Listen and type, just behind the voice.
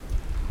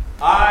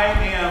I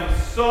am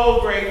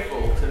so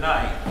grateful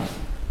tonight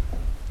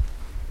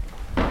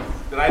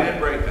that I didn't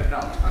break that. No.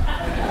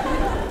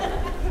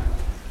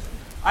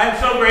 I am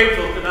so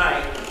grateful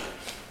tonight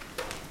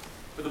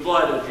for the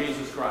blood of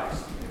Jesus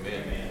Christ.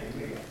 Amen.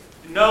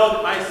 To know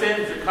that my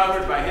sins are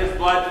covered by His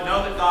blood, to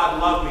know that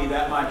God loved me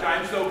that much.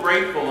 I'm so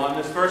grateful on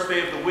this first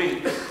day of the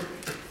week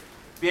to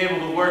be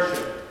able to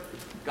worship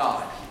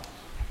God.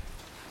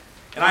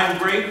 And I'm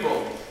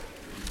grateful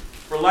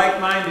for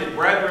like-minded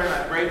brethren.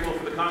 I'm grateful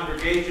for the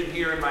congregation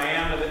here in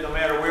Miami, that no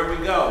matter where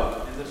we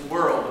go in this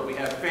world, that we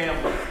have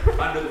family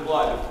under the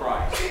blood of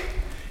Christ.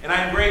 And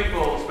I'm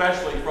grateful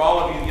especially for all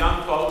of you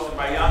young folks, and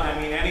by young I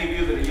mean any of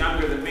you that are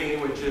younger than me,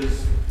 which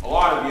is a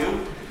lot of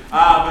you,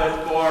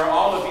 but for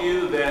all of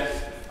you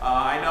that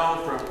I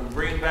know from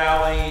Green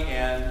Valley,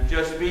 and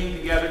just being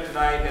together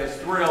tonight has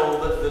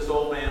thrilled this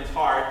old man's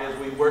heart as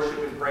we worship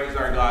and praise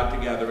our God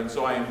together, and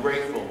so I am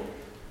grateful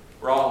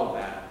for all of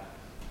that.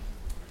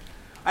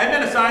 I've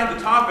been assigned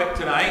the topic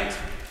tonight,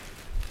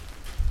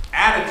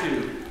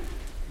 attitude.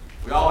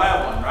 We all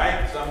have one,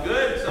 right? Some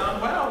good,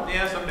 some, well,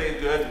 yeah, some days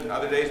good,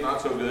 other days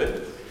not so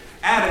good.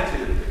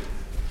 Attitude.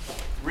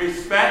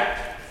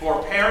 Respect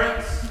for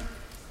parents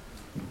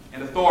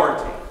and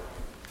authority.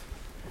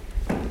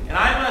 And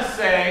I must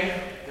say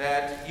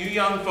that you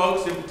young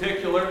folks in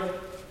particular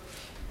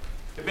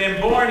have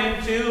been born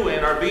into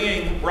and are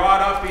being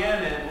brought up in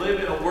and live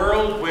in a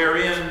world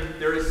wherein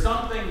there is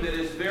something that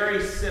is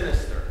very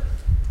sinister.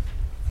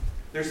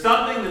 There's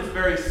something that's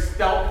very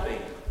stealthy.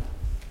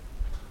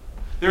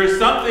 There is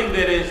something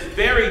that is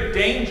very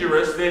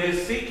dangerous that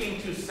is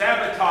seeking to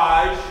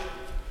sabotage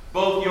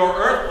both your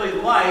earthly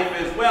life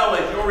as well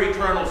as your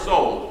eternal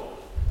soul.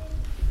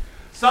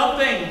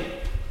 Something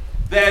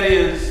that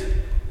is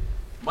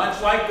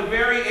much like the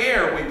very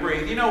air we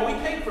breathe. You know, we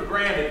take for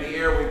granted the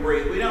air we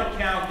breathe. We don't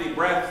count the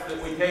breaths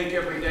that we take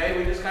every day.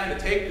 We just kind of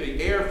take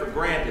the air for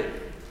granted.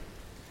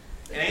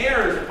 And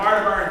air is a part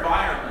of our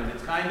environment.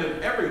 It's kind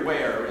of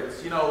everywhere.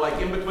 It's, you know,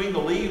 like in between the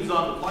leaves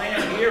on the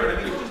plant here. And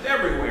I mean, it's just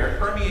everywhere. It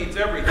permeates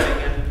everything.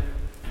 And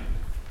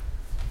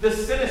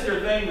this sinister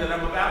thing that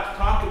I'm about to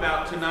talk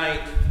about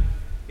tonight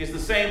is the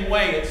same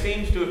way. It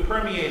seems to have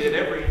permeated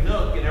every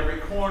nook and every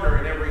corner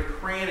and every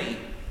cranny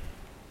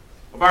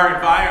of our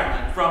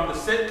environment. From the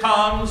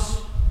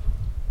sitcoms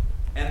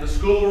and the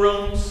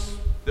schoolrooms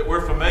that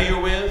we're familiar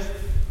with,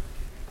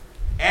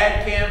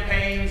 ad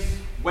campaigns,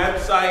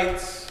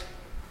 websites,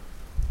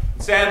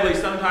 sadly,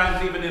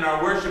 sometimes even in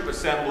our worship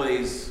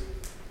assemblies.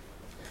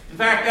 In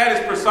fact, that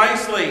is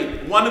precisely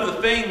one of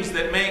the things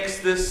that makes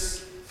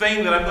this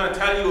thing that I'm going to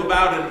tell you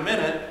about in a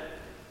minute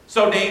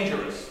so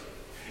dangerous.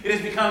 It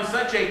has become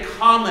such a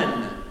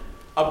common,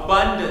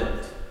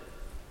 abundant,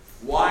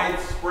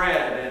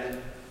 widespread,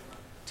 and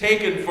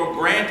taken for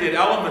granted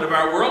element of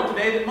our world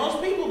today that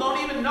most people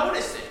don't even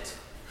notice it.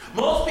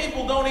 Most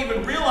people don't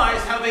even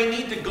realize how they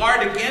need to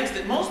guard against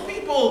it. Most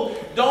people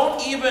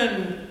don't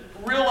even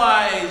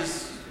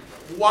realize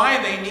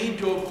why they need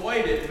to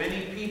avoid it.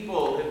 Many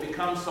people have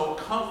become so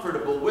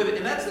comfortable with it,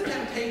 and that's the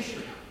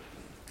temptation.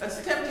 That's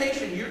the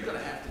temptation you're going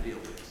to have to deal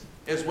with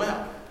as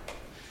well.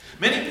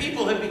 Many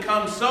people have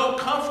become so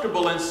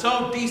comfortable and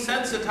so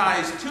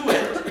desensitized to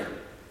it,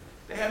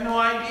 they have no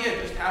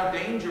idea just how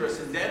dangerous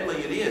and deadly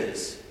it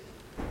is.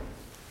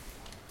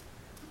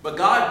 But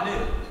God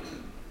knew,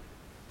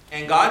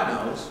 and God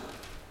knows,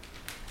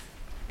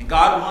 and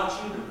God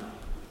wants you to know.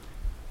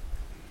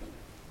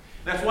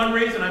 That's one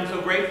reason I'm so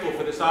grateful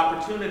for this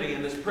opportunity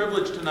and this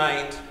privilege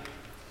tonight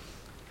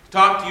to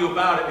talk to you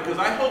about it, because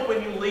I hope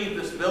when you leave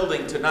this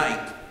building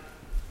tonight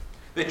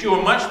that you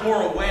are much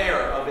more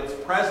aware of its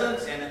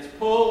presence and its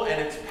pull and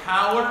its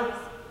power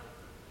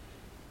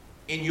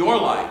in your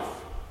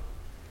life.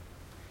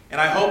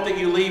 And I hope that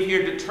you leave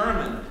here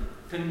determined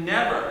to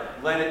never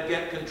let it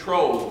get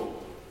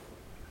control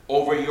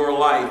over your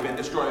life and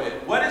destroy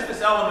it. What is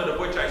this element of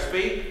which I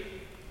speak?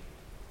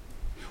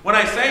 When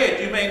I say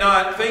it, you may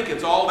not think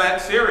it's all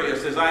that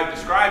serious as I've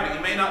described it.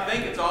 You may not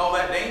think it's all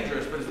that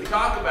dangerous, but as we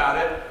talk about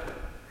it,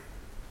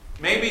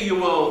 maybe you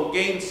will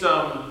gain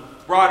some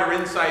broader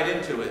insight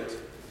into it.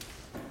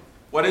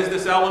 What is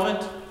this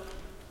element?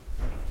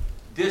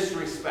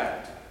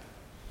 Disrespect.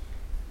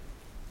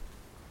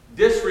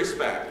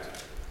 Disrespect.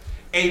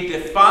 A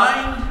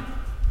defined,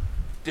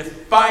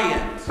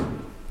 defiant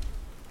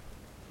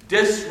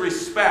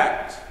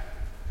disrespect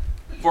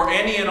for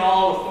any and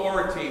all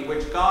authority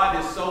which God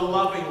has so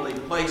lovingly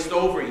placed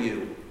over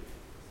you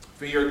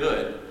for your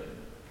good.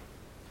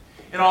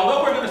 And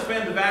although we're going to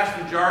spend the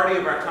vast majority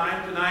of our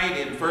time tonight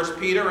in 1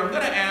 Peter, I'm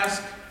going to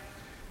ask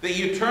that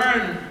you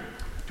turn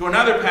to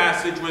another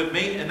passage with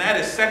me, and that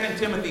is 2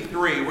 Timothy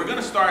 3. We're going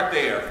to start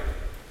there.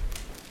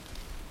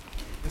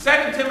 In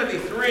 2 Timothy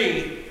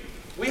 3,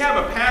 we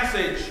have a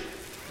passage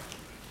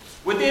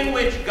within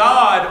which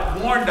God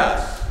warned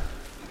us.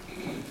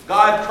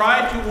 God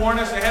tried to warn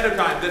us ahead of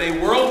time that a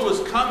world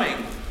was coming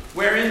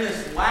wherein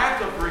this lack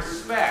of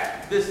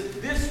respect, this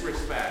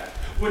disrespect,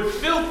 would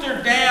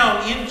filter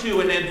down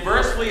into and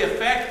adversely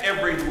affect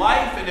every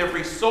life and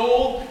every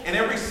soul and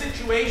every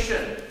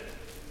situation.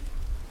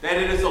 that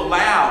it is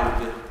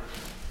allowed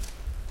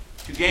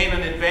to gain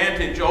an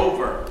advantage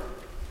over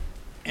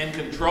and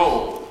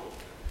control.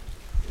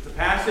 It's a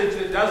passage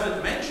that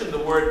doesn't mention the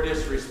word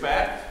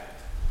disrespect,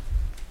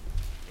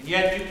 and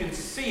yet you can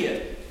see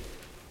it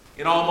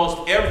in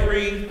almost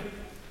every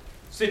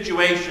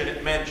situation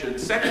it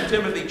mentions. 2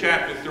 Timothy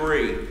chapter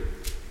 3,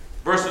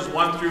 verses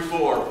 1 through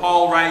 4.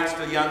 Paul writes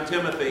to young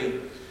Timothy,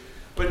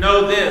 "But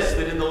know this,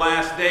 that in the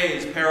last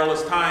days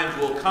perilous times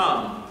will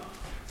come.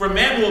 For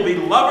men will be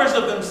lovers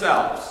of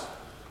themselves,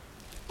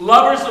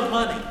 lovers of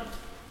money,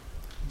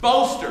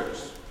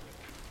 boasters,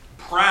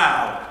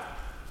 proud,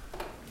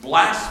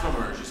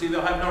 blasphemers." You see,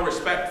 they'll have no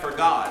respect for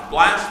God.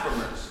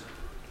 Blasphemers,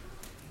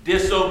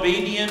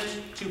 disobedient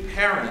to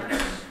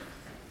parents,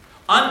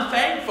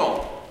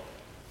 unthankful,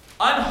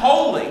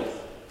 unholy,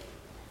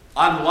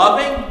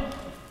 unloving,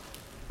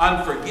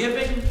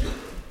 unforgiving,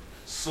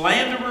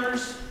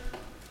 slanderers,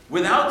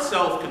 without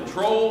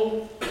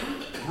self-control,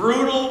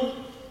 brutal,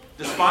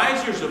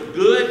 despisers of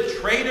good,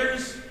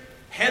 traitors,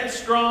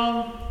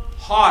 headstrong,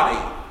 haughty,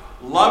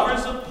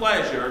 lovers of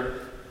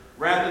pleasure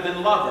rather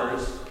than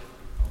lovers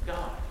of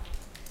God.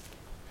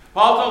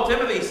 Paul told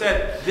Timothy, he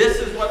said, this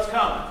is what's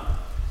coming.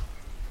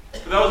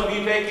 For those of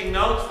you taking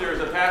notes,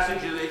 there's a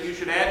passage that you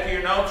should add to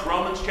your notes.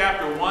 Romans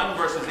chapter 1,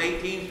 verses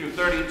 18 through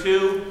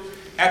 32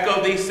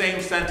 echo these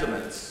same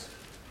sentiments.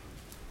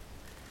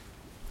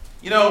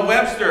 You know,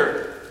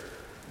 Webster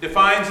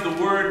defines the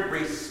word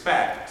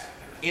respect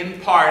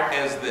in part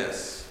as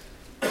this: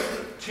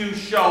 to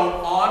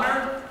show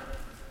honor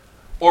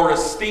or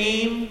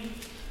esteem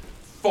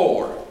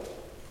for,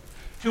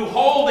 to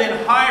hold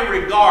in high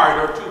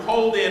regard, or to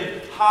hold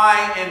in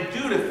high and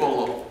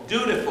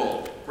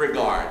dutiful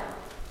regard.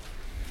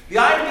 The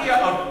idea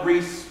of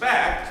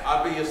respect,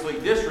 obviously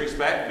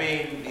disrespect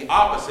being the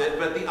opposite,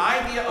 but the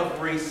idea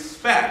of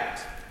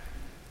respect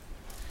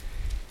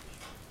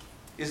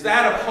is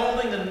that of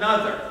holding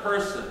another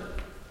person,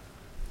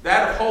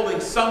 that of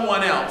holding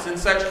someone else in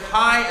such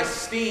high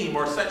esteem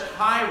or such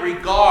high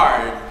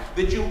regard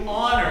that you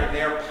honor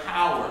their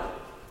power,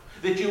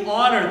 that you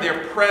honor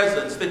their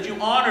presence, that you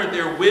honor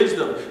their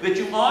wisdom, that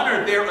you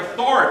honor their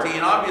authority.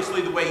 And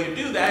obviously the way you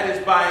do that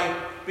is by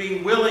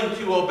being willing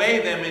to obey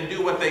them and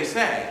do what they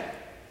say.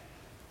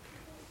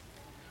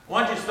 I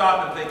want you to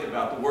stop and think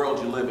about the world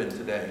you live in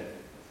today,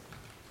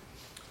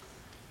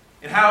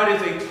 and how it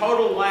is a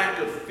total lack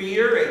of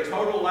fear, a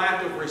total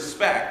lack of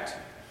respect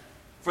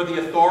for the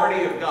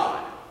authority of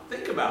God.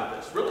 Think about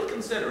this. Really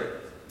consider it.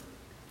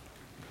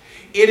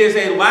 It is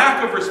a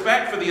lack of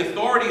respect for the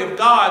authority of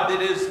God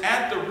that is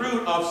at the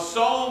root of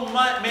so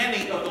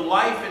many of the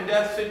life and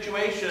death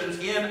situations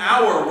in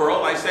our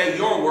world. I say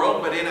your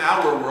world, but in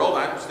our world.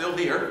 I'm still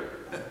here.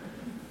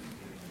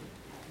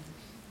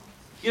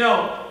 You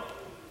know,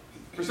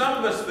 for some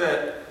of us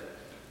that,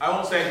 I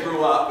won't say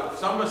grew up, but for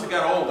some of us that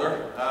got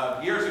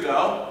older, years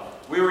ago,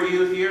 we were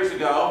youth years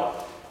ago,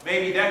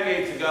 maybe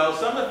decades ago,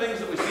 some of the things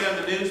that we see on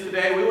the news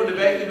today, we wouldn't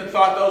have even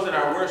thought those in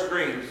our worst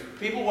dreams.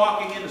 People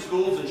walking into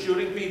schools and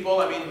shooting people,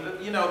 I mean,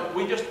 you know,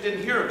 we just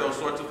didn't hear of those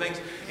sorts of things.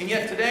 And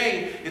yet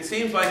today, it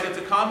seems like it's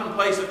a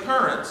commonplace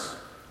occurrence.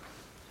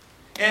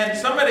 And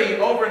somebody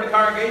over in the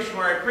congregation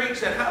where I preach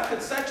said, how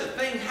could such a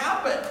thing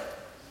happen?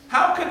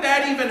 How could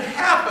that even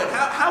happen?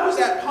 How is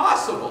that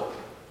possible?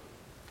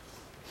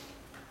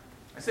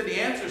 I said,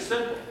 the answer is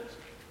simple.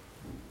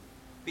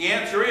 The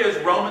answer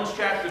is Romans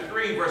chapter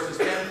 3, verses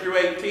 10 through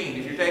 18.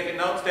 If you're taking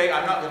notes,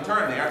 I'm not going to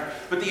turn there.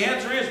 But the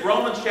answer is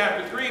Romans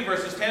chapter 3,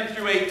 verses 10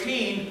 through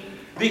 18,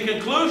 the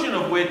conclusion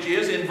of which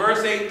is, in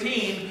verse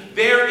 18,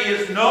 there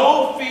is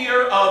no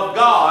fear of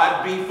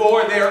God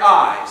before their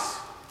eyes.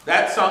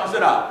 That sums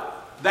it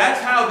up.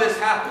 That's how this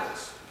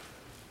happens.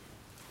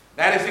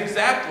 That is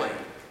exactly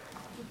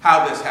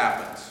how this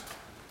happens.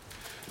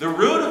 The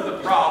root of the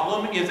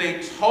problem is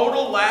a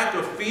total lack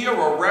of fear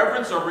or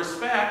reverence or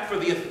respect for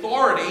the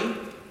authority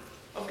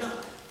of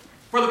God,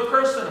 for the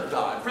person of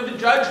God, for the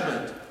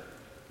judgment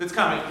that's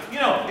coming. You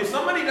know, if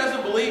somebody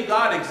doesn't believe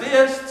God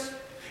exists,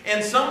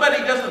 and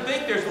somebody doesn't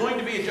think there's going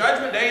to be a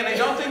judgment day, and they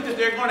don't think that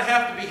they're going to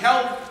have to be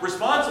held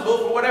responsible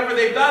for whatever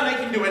they've done, they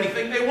can do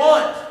anything they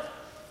want.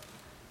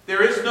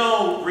 There is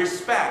no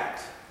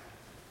respect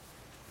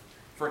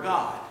for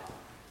God.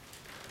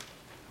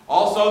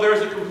 Also, there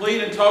is a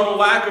complete and total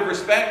lack of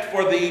respect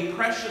for the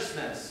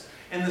preciousness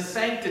and the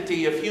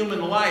sanctity of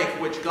human life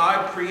which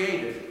God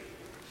created.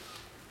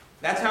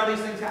 That's how these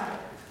things happen.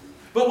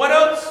 But what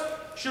else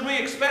should we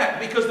expect?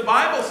 Because the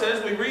Bible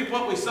says we reap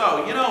what we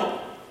sow. You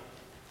know,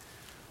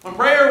 when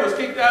prayer was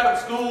kicked out of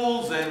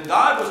schools, and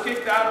God was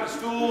kicked out of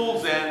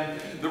schools, and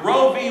the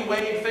Roe v.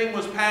 Wade thing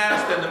was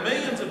passed, and the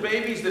millions of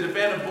babies that have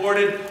been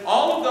aborted,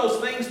 all of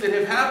those things that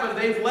have happened,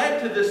 they've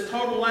led to this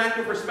total lack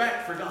of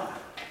respect for God.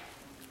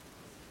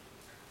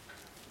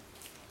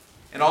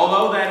 And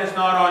although that is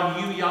not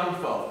on you young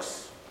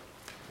folks,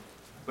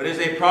 but is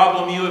a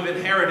problem you have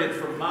inherited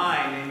from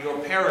mine and your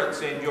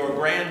parents' and your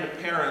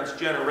grandparents'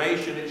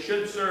 generation, it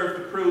should serve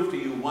to prove to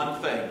you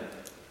one thing.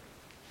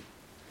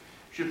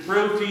 It should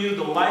prove to you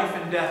the life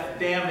and death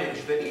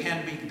damage that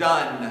can be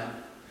done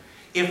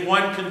if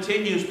one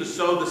continues to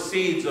sow the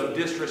seeds of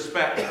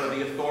disrespect for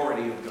the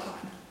authority of God.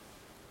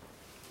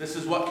 This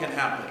is what can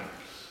happen.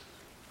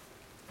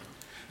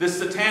 This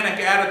satanic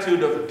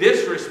attitude of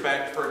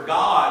disrespect for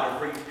God or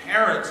for your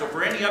parents or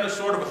for any other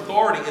sort of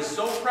authority is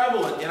so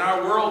prevalent in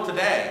our world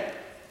today.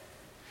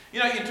 You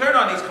know, you turn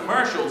on these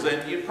commercials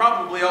and you've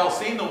probably all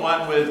seen the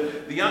one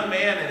with the young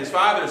man and his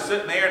father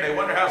sitting there and they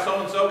wonder how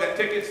so-and-so got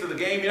tickets to the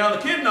game. You know,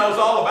 the kid knows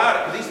all about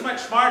it because he's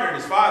much smarter than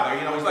his father.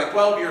 You know, he's like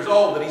 12 years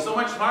old and he's so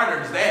much smarter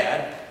than his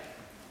dad.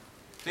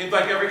 Seems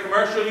like every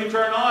commercial you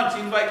turn on,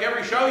 seems like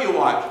every show you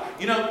watch.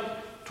 You know,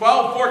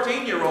 12,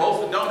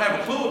 14-year-olds that don't have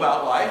a clue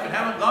about life and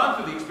haven't gone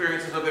through the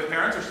experiences of their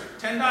parents are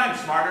 10 times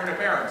smarter than their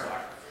parents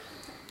are.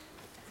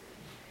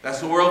 That's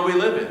the world we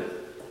live in.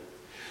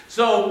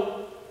 So,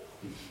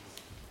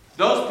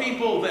 those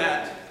people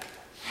that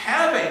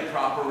have a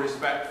proper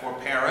respect for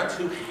parents,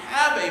 who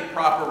have a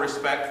proper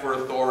respect for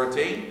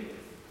authority,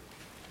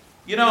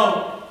 you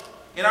know,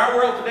 in our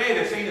world today,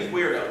 they're seen as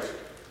weirdos.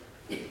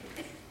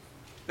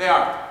 They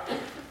are.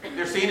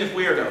 They're seen as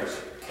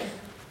weirdos.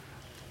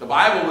 The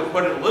Bible would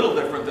put it a little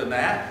different than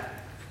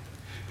that.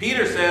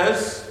 Peter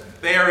says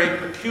they are a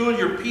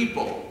peculiar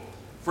people.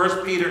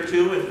 1 Peter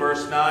 2 and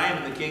verse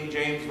 9 in the King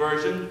James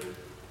Version.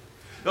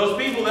 Those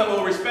people that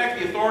will respect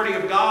the authority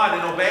of God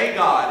and obey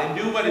God and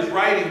do what is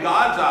right in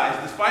God's eyes,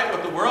 despite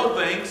what the world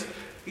thinks,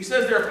 he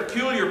says they're a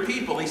peculiar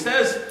people. He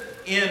says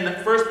in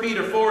 1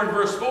 Peter 4 and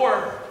verse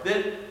 4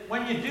 that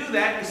when you do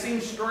that, you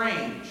seem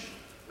strange.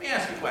 Let me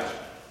ask you a question.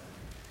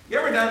 You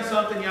ever done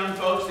something, young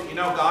folks, that you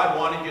know God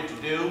wanted you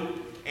to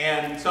do,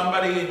 and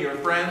somebody in your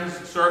friends'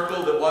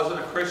 circle that wasn't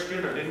a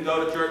Christian or didn't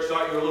go to church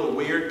thought you were a little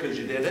weird because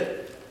you did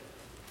it?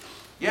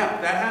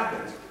 Yeah, that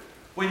happens.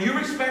 When you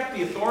respect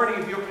the authority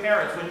of your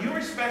parents, when you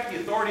respect the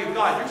authority of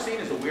God, you're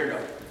seen as a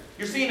weirdo.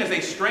 You're seen as a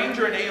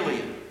stranger and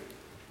alien.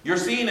 You're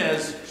seen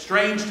as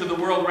strange to the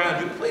world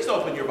around you. Please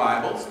open your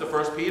Bibles to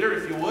 1 Peter,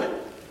 if you would.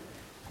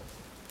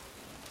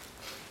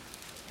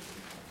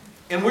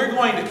 And we're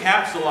going to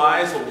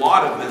capsulize a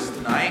lot of this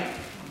tonight.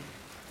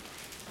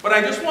 But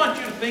I just want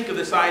you to think of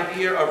this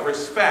idea of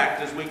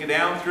respect as we go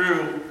down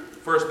through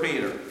 1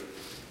 Peter.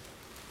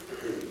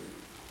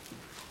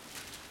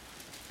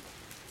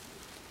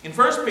 In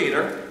 1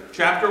 Peter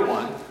chapter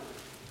 1,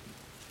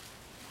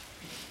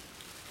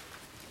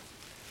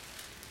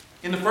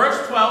 in the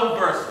first 12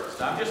 verses,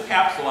 now I'm just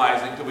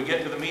capsulizing till we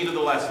get to the meat of the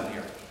lesson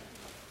here.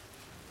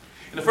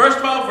 In the first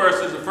 12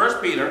 verses of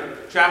 1 Peter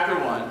chapter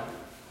 1,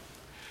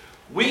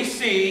 we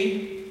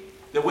see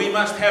that we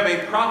must have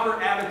a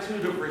proper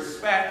attitude of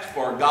respect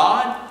for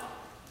God,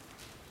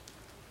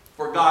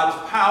 for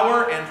God's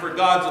power, and for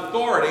God's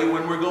authority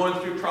when we're going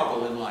through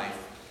trouble in life.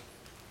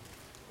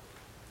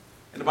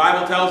 And the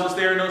Bible tells us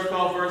there in those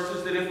 12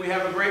 verses that if we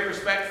have a great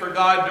respect for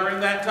God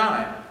during that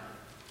time,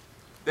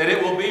 that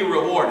it will be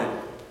rewarded.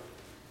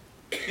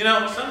 You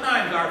know,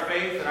 sometimes our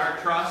faith and our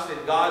trust in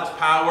God's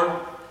power,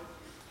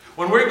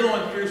 when we're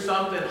going through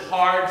something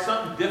hard,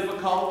 something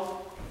difficult,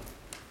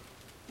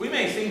 we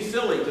may seem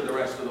silly to the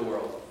rest of the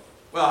world.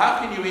 Well, how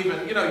can you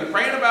even, you know, you're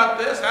praying about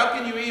this, how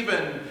can you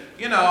even,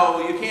 you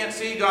know, you can't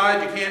see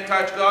God, you can't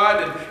touch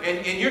God,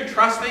 and you're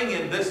trusting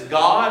in this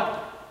God.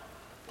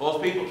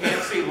 Most people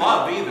can't see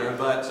love either,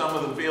 but some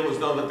of them feel as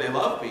though that they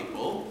love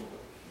people.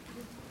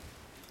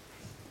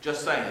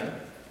 Just saying.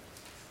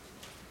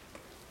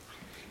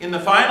 In the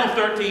final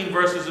 13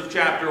 verses of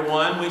chapter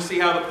 1, we see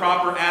how the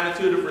proper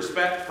attitude of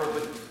respect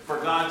for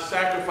God's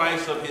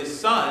sacrifice of His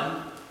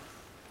Son,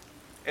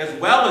 as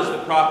well as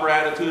the proper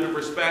attitude of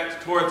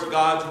respect towards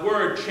God's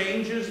Word,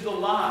 changes the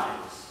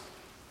lives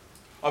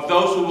of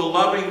those who will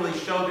lovingly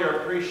show their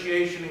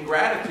appreciation and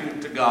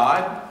gratitude to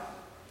God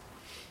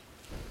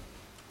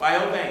by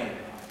obeying Him,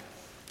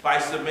 by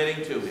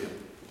submitting to Him.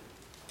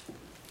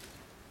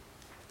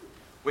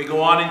 We go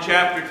on in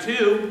chapter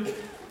 2,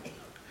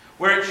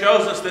 where it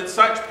shows us that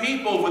such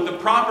people with the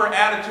proper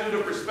attitude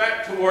of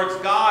respect towards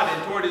God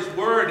and toward His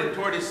Word and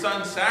toward His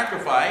Son's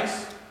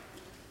sacrifice,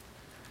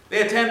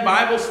 they attend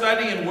Bible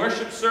study and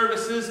worship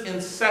services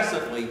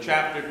incessantly.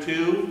 Chapter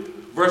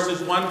 2,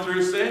 verses 1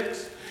 through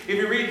 6. If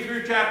you read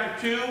through chapter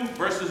 2,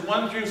 verses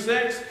 1 through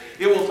 6,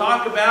 it will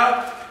talk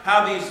about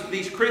how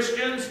these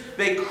Christians,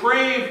 they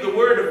crave the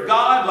Word of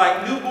God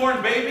like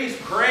newborn babies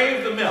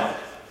crave the milk.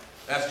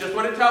 That's just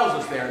what it tells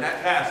us there in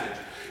that passage.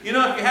 You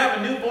know, if you have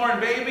a newborn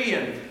baby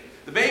and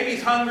the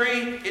baby's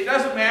hungry, it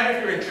doesn't matter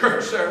if you're in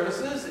church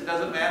services, it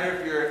doesn't matter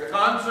if you're at a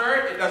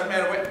concert, it doesn't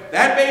matter what,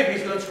 that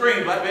baby's going to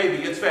scream, that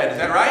baby gets fed. Is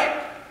that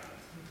right?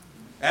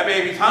 That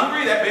baby's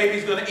hungry, that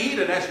baby's going to eat,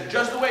 and that's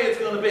just the way it's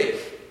going to be.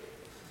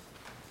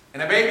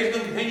 And the baby's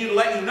going to continue to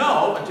let you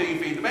know until you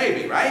feed the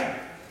baby, right?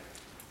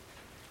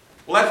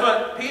 Well, that's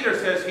what Peter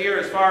says here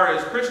as far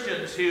as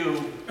Christians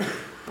who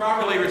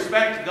properly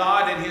respect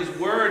God and His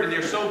Word, and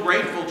they're so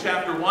grateful,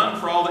 chapter 1,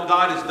 for all that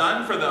God has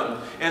done for them.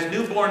 As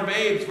newborn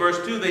babes,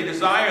 verse 2, they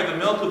desire the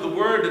milk of the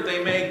Word that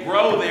they may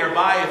grow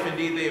thereby, if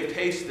indeed they have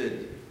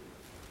tasted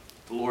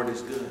the Lord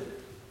is good.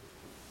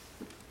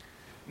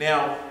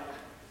 Now,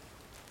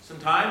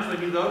 Sometimes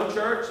when you go to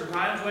church,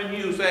 sometimes when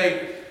you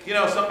say,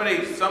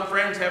 some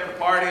friends have a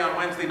party on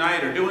Wednesday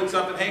night or doing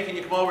something. Hey, can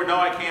you come over? No,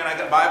 I can't. I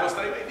got Bible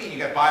study. What do you mean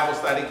you got Bible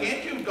study?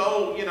 Can't you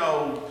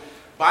go,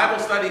 Bible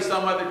study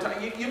some other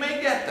time? You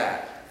may get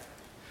that.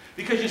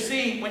 Because you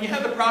see, when you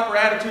have the proper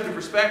attitude of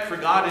respect for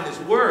God and His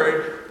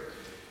Word,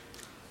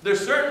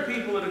 there's certain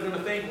people that are going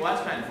to think, well,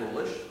 that's kind of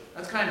foolish.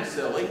 That's kind of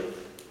silly.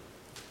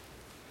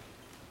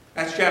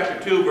 That's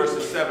chapter 2,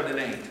 verses 7 and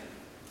 8.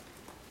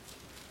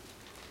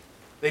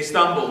 They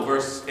stumble,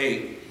 verse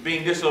 8,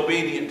 being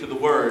disobedient to the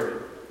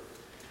Word.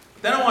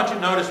 But then I want you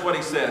to notice what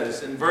he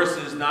says in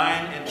verses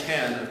 9 and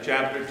 10 of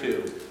chapter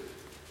 2.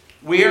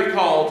 We are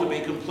called to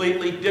be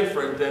completely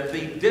different than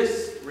the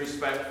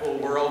disrespectful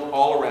world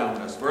all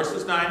around us.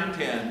 Verses 9 and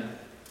 10.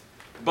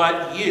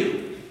 But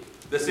you,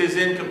 this is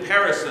in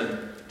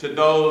comparison to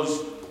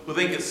those who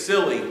think it's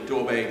silly to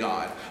obey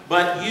God.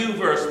 But you,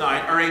 verse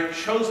 9, are a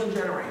chosen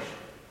generation.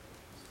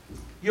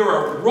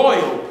 You're a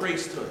royal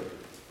priesthood,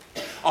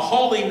 a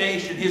holy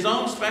nation, His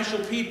own special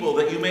people,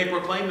 that you may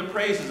proclaim the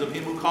praises of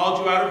Him who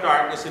called you out of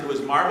darkness into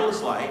His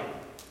marvelous light,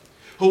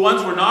 who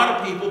once were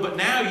not a people, but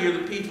now you're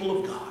the people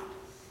of God.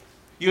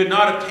 You had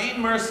not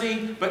obtained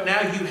mercy, but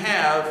now you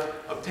have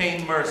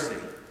obtained mercy.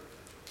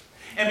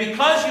 And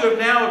because you have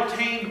now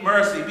obtained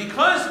mercy,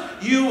 because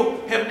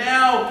you have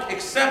now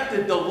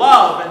accepted the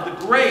love and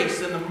the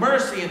grace and the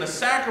mercy and the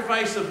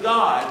sacrifice of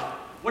God,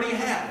 what do you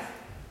have?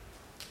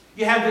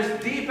 You have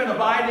this deep and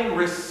abiding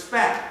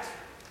respect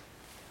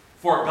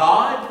for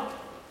God,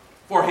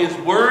 for His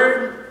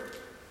Word,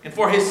 and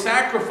for His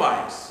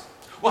sacrifice.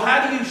 Well,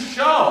 how do you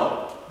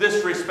show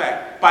this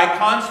respect? By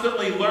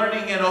constantly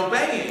learning and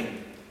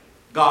obeying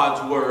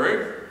God's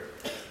Word.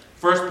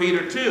 1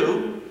 Peter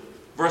 2,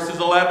 verses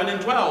 11 and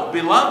 12.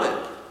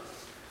 Beloved,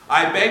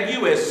 I beg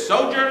you as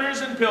sojourners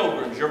and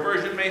pilgrims, your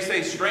version may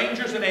say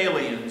strangers and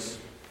aliens,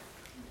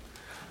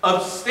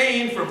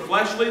 abstain from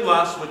fleshly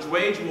lusts which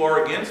wage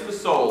war against the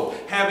soul,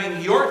 having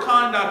your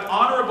conduct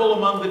honorable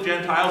among the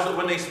Gentiles, that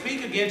when they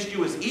speak against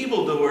you as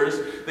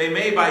evildoers, they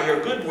may by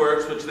your good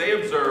works which they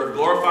observe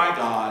glorify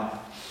God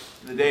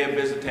in the day of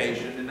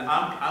visitation. And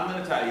I'm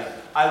going to tell you,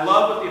 I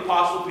love what the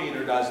Apostle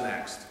Peter does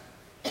next.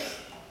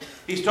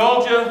 He's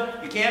told you,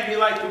 you can't be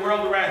like the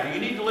world around you. You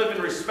need to live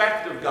in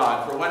respect of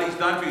God for what He's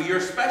done for you. You're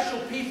special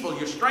people.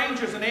 You're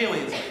strangers and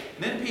aliens.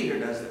 And then Peter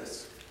does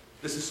this.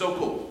 This is so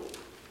cool.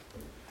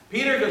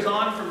 Peter goes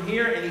on from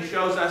here and he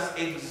shows us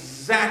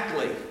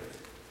exactly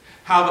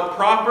how the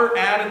proper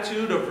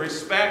attitude of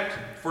respect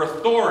for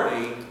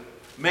authority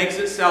makes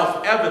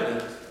itself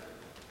evident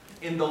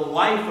in the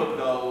life of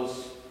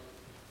those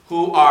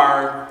who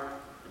are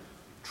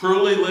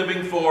truly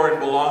living for and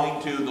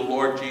belonging to the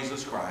Lord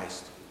Jesus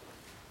Christ.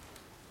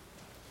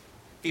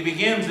 He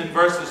begins in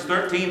verses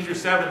 13 through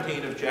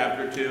 17 of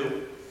chapter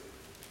 2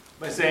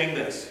 by saying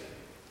this.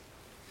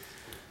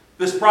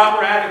 This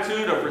proper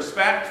attitude of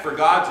respect for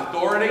God's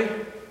authority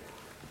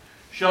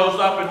shows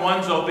up in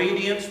one's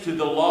obedience to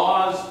the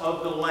laws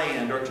of the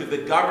land, or to the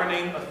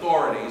governing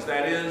authorities.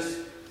 That is,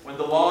 when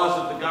the laws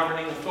of the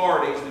governing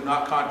authorities do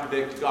not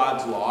contradict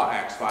God's law,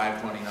 Acts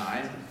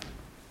 5:29.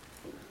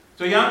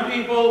 So young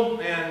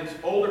people and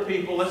older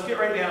people, let's get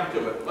right down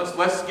to it.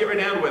 Let's get right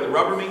down to where the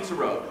rubber meets the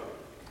road.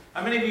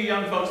 How many of you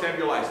young folks have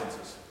your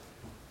licenses?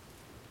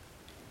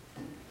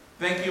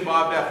 Thank you,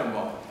 Bob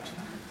Deffenbaugh.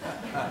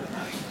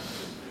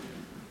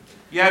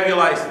 You have your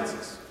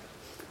licenses.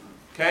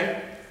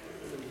 Okay?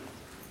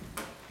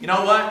 You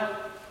know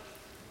what?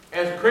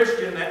 As a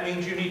Christian, that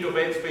means you need to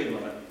obey the speed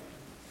limit.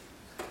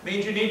 It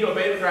means you need to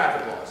obey the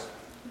traffic laws.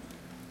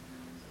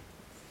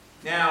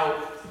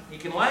 Now, you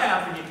can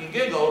laugh and you can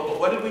giggle, but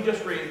what did we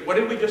just read? What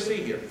did we just see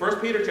here? 1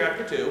 Peter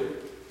chapter 2,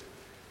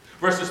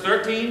 verses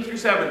 13 through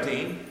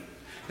 17,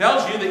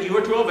 tells you that you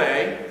are to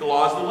obey the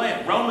laws of the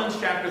land. Romans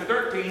chapter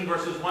 13,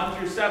 verses 1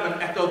 through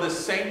 7 echo this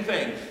same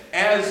thing.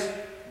 As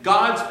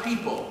God's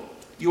people,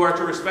 you are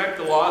to respect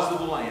the laws of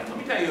the land. Let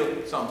me tell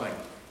you something.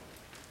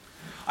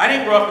 I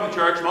didn't grow up in the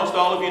church. Most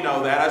all of you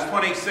know that. I was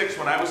 26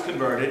 when I was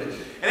converted.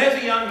 And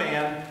as a young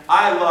man,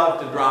 I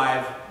loved to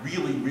drive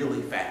really,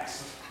 really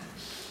fast.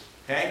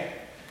 Okay?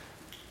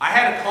 I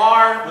had a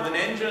car with an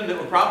engine that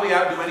would probably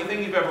outdo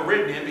anything you've ever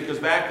ridden in, because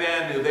back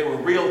then they were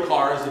real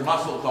cars and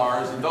muscle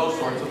cars and those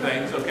sorts of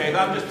things. Okay?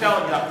 I'm just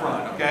telling you up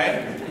front.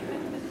 Okay?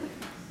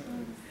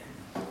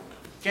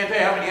 Can't tell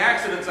you how many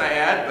accidents I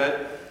had,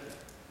 but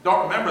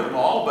don't remember them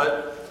all,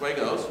 but that's the way it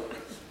goes.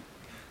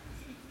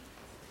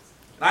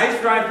 And I used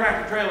to drive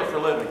tractor trailer for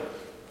a living.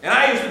 And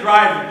I used to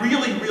drive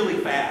really, really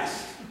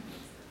fast.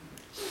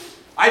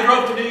 I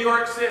drove to New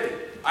York City.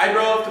 I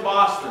drove to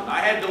Boston. I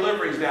had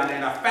deliveries down there.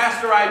 And the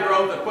faster I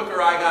drove, the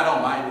quicker I got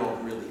home. I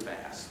drove really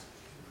fast.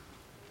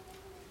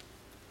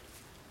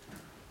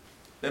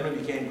 Then we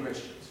became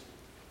Christians.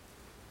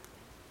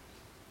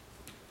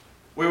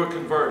 We were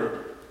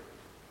converted.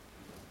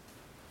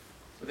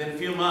 Within a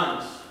few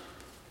months,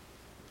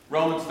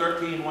 Romans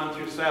 13, 1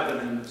 through 7,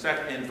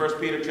 and 1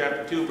 Peter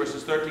chapter 2,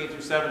 verses 13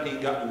 through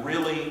 17 got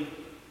really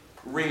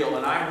real.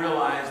 And I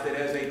realized that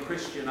as a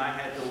Christian, I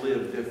had to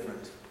live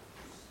different.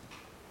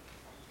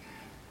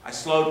 I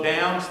slowed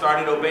down,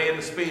 started obeying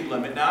the speed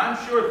limit. Now,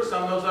 I'm sure that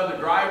some of those other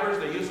drivers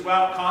they used to go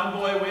out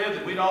convoy with,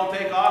 and we'd all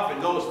take off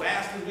and go as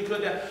fast as we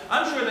could.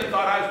 I'm sure they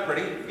thought I was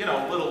pretty,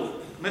 a little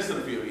missing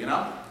a few, They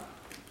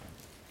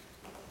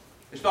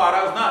thought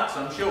I was nuts,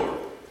 I'm sure.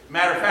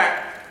 Matter of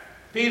fact,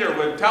 Peter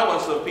would tell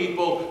us of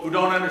people who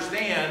don't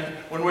understand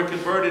when we're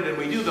converted and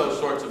we do those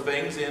sorts of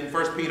things in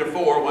 1 Peter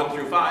 4, 1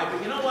 through 5.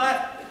 But you know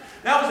what?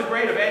 That was a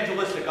great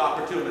evangelistic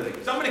opportunity.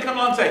 Somebody come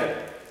on and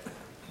say,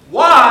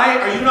 why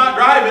are you not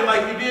driving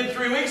like you did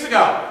 3 weeks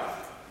ago?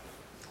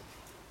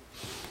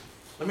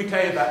 Let me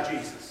tell you about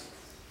Jesus.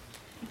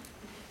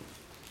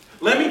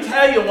 Let me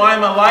tell you why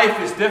my life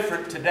is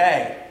different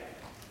today.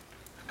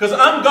 Because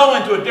I'm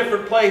going to a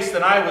different place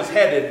than I was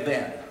headed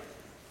then.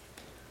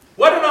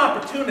 What an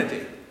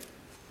opportunity.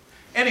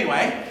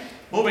 Anyway,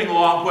 moving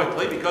along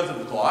quickly because of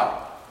the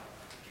clock.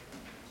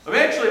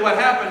 Eventually what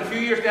happened a few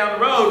years down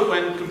the road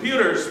when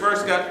computers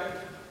first got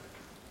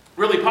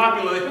really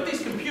popular, they put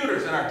these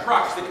computers in our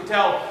trucks that could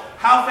tell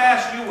how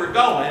fast you were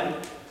going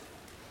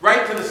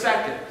right to the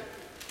second.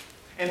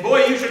 And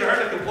boy, you should have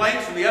heard the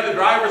complaints from the other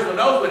drivers when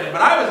those went in.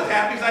 But I was as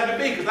happy as I could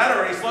be because I'd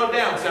already slowed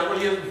down several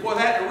years before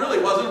that. It really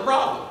wasn't a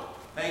problem.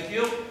 Thank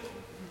you.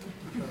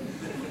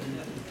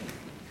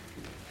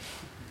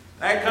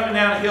 I had coming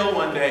down a hill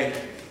one day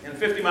in a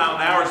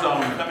 50-mile-an-hour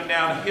zone, coming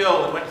down a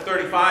hill and went to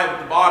 35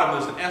 at the bottom.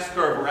 There's an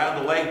S-curve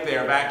around the lake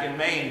there back in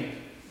Maine.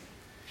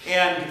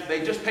 And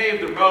they just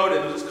paved the road, and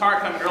there was this car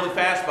coming really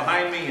fast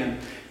behind me, and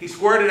he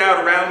squirted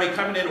out around me,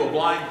 coming into a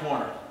blind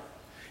corner.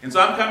 And so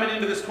I'm coming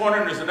into this corner,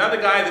 and there's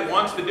another guy that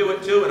wants to do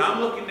it too, and I'm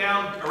looking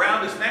down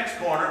around this next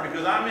corner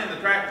because I'm in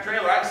the tractor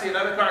trailer. I see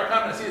another car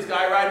coming. I see this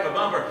guy riding my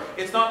bumper.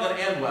 It's not going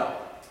to end well.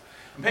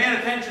 I'm paying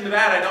attention to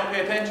that. I don't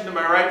pay attention to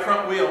my right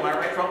front wheel. My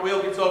right front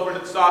wheel gets over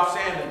into the soft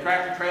sand, and the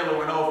tractor trailer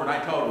went over, and I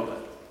totaled it.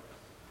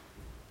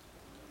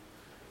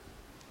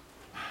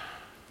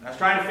 I was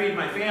trying to feed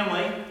my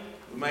family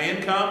with my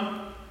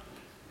income.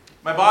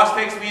 My boss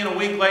takes me in a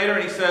week later,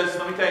 and he says,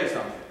 let me tell you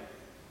something.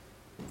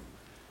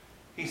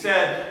 He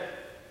said,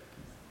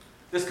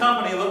 this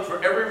company looked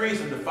for every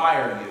reason to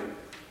fire you.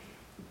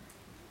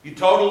 You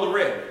totaled the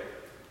rig.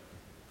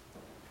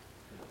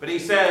 But he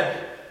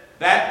said,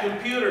 that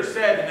computer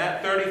said in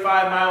that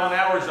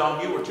 35-mile-an-hour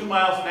zone, you were 2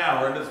 miles an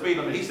hour into the speed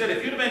limit. He said,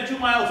 if you'd have been 2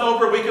 miles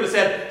over, we could have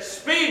said,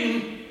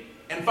 speeding,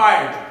 and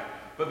fired you.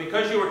 But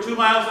because you were 2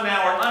 miles an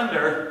hour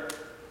under,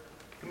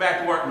 come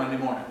back to work Monday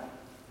morning.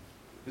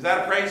 Is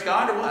that a praise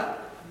God or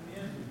what?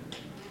 Yeah.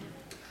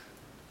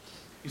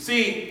 You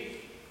see,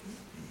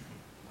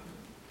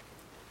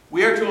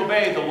 we are to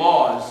obey the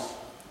laws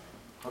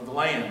of the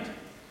land.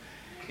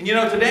 And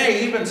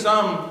today, even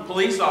some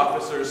police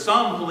officers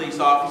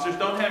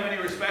don't have any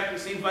respect, it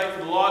seems like, for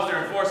the laws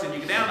they're enforcing. You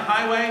get down the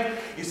highway,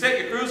 you set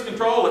your cruise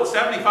control at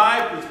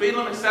 75, the speed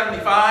limit's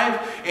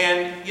 75,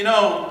 and, you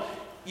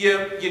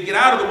get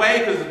out of the way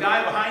because the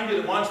guy behind you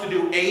that wants to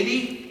do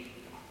 80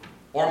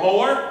 or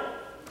more,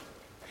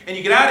 and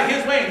you get out of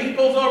his way and he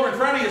pulls over in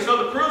front of you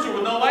so the cruiser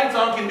with no lights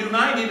on can do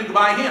 90 to go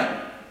by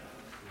him.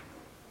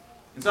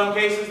 In some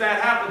cases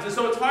that happens. And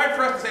so it's hard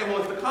for us to say,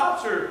 well, if the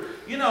cops are,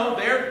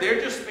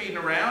 they're just speeding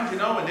around,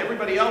 and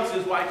everybody else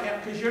is, why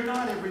can't? Because you're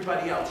not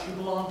everybody else. You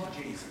belong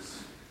to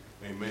Jesus.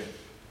 Amen.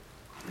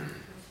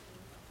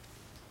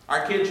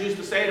 Our kids used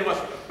to say to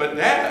us, but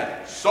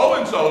Dad,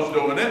 so-and-so's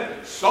doing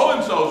it.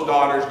 So-and-so's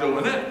daughter's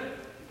doing it.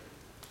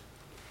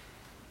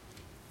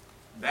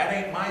 That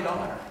ain't my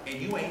daughter,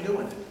 and you ain't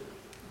doing it.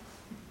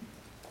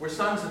 We're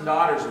sons and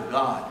daughters of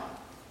God.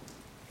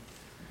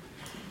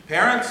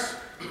 Parents,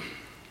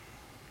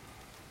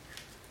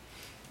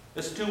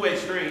 this is a two-way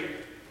street.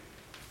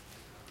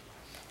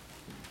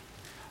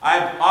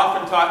 I've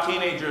often taught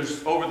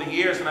teenagers over the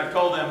years, and I've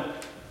told them,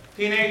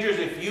 teenagers,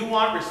 if you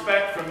want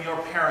respect from your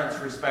parents,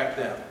 respect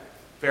them.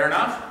 Fair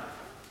enough?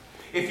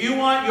 If you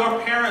want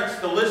your parents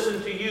to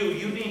listen to you,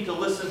 you need to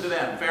listen to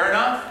them. Fair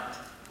enough?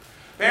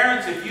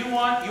 Parents, if you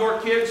want your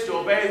kids to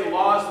obey the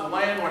laws of the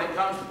land when it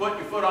comes to putting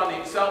your foot on the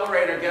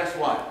accelerator, guess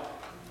what?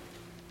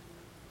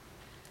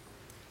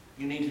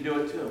 You need to do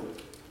it too.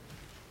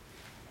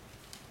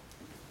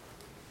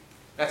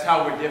 That's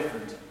how we're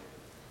different.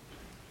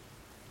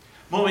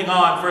 Moving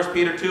on, 1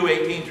 Peter 2,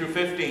 18 through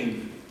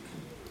 15.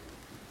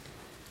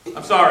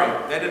 I'm sorry,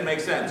 that didn't make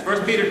sense.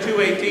 1 Peter 2,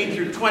 18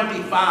 through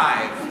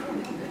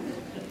 25.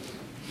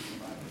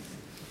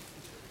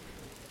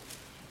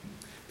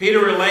 Peter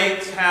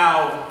relates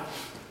how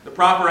the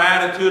proper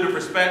attitude of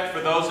respect for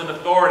those in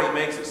authority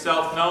makes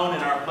itself known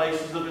in our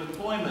places of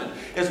employment,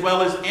 as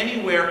well as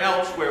anywhere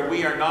else where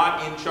we are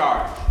not in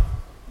charge.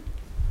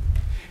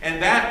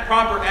 And that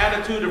proper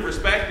attitude of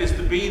respect is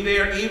to be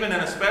there even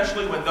and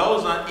especially when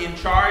those in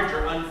charge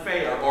are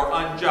unfair or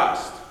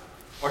unjust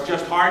or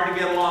just hard to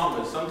get along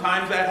with.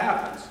 Sometimes that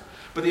happens.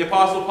 But the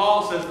Apostle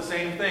Paul says the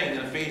same thing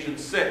in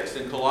Ephesians 6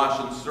 and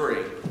Colossians 3.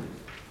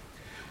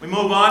 We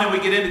move on and we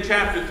get into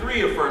chapter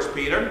 3 of 1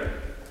 Peter.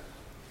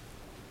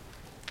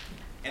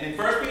 And in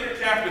 1 Peter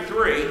chapter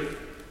 3,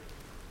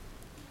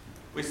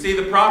 we see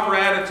the proper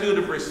attitude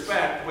of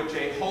respect which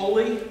a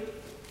holy,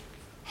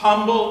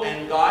 humble,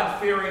 and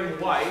God-fearing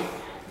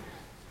wife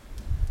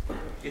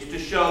is to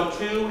show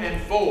to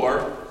and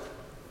for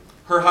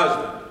her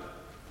husband.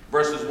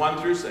 Verses 1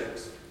 through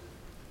 6.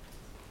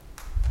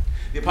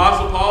 The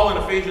Apostle Paul in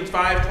Ephesians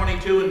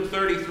 5:22 and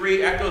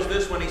 33 echoes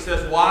this when he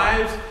says,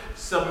 "Wives,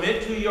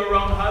 submit to your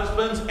own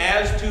husbands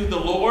as to the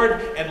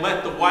Lord, and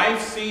let the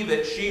wife see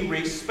that she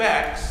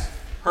respects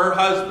her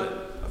husband."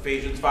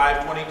 Ephesians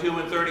 5:22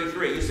 and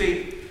 33. You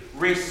see,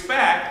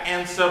 respect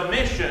and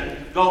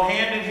submission go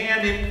hand in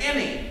hand in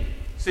any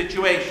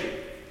situation.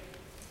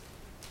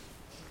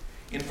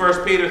 In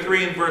 1 Peter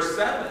 3 and verse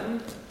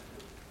 7,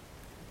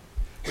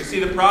 we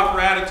see the proper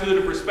attitude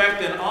of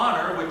respect and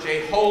honor which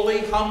a holy,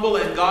 humble,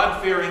 and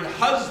God-fearing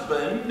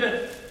husband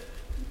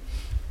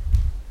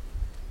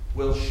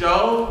will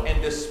show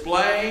and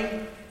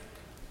display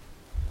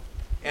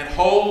and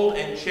hold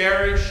and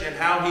cherish, and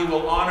how he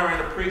will honor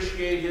and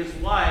appreciate his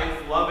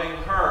wife, loving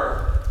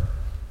her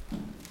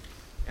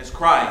as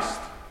Christ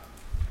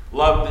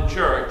loved the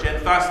church,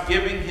 and thus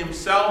giving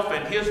himself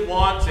and his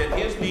wants and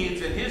his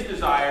needs and his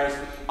desires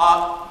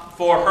up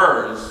for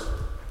hers,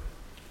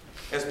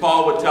 as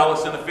Paul would tell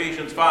us in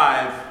Ephesians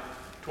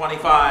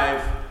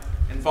 5:25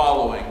 and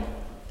following.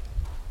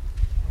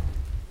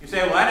 You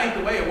say, well, that ain't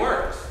the way it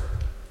works.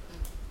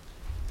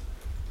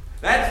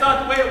 That's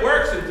not the way it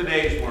works in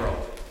today's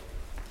world.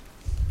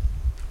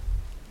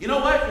 You know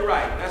what? You're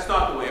right. That's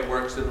not the way it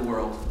works in the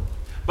world.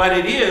 But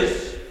it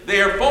is,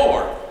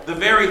 therefore, the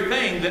very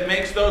thing that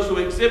makes those who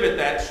exhibit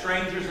that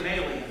strangers and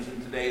aliens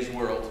in today's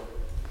world.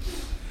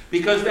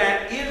 Because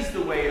that is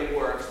the way it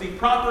works. The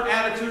proper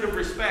attitude of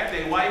respect,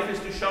 a wife is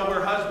to show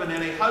her husband,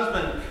 and a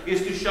husband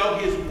is to show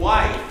his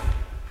wife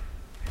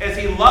as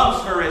he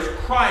loves her as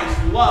Christ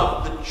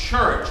loved the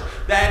church.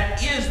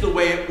 That is the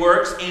way it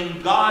works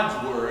in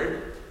God's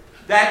word.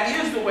 That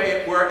is the way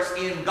it works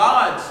in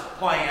God's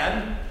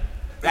plan.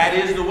 That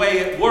is the way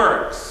it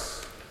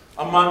works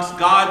amongst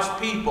God's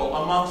people,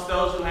 amongst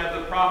those who have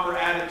the proper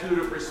attitude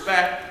of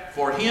respect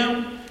for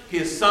Him,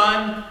 His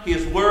Son,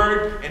 His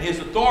Word, and His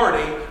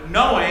authority,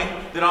 knowing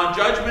that on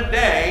Judgment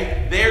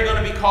Day, they are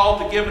going to be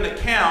called to give an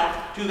account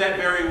to that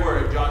very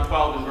Word. John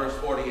 12 and verse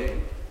 48.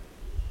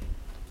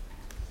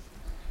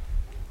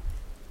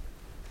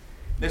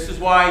 This is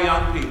why,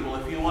 young people,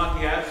 if you want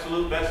the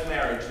absolute best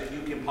marriage that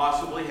you can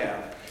possibly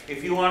have,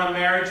 if you want a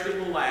marriage that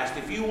will last,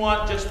 if you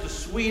want just the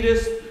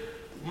sweetest,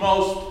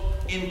 most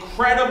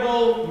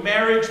incredible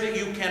marriage that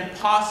you can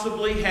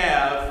possibly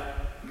have,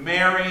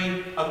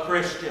 marry a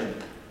Christian.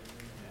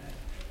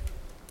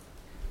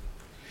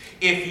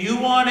 If you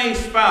want a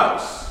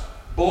spouse,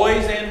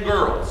 boys and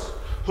girls,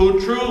 who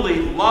truly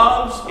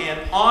loves and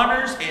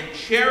honors and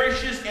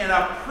cherishes and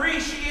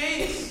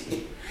appreciates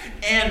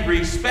and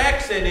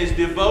respects and is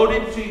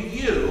devoted to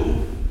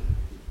you,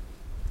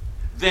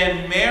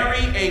 then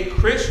marry a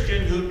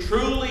Christian who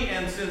truly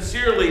and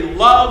sincerely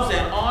loves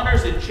and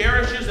honors and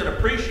cherishes and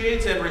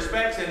appreciates and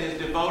respects and is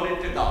devoted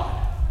to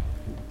God.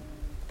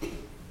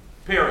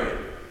 Period.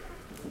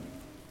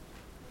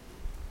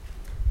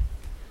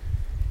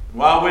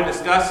 While we're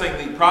discussing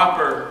the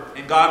proper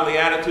and godly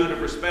attitude of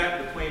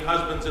respect between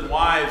husbands and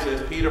wives,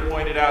 as Peter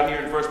pointed out here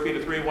in 1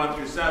 Peter 3, 1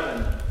 through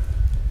 7,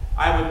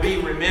 I would be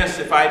remiss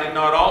if I did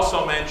not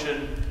also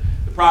mention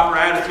the proper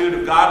attitude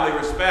of godly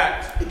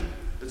respect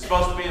that's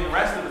supposed to be in the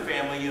rest of the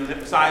family unit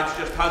besides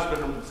just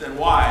husbands and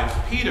wives.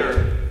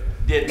 Peter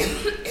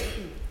didn't,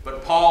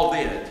 but Paul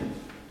did.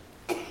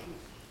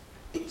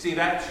 See,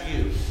 that's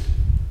you.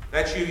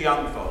 That's you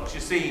young folks.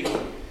 You see,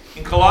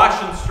 in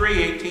Colossians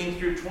 3, 18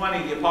 through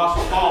 20, the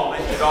Apostle Paul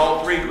mentioned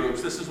all three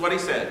groups. This is what he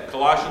said.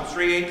 Colossians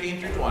 3, 18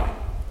 through 20.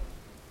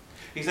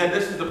 He said,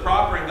 this is the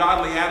proper and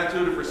godly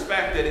attitude of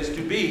respect that is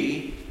to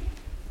be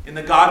in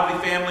the godly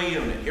family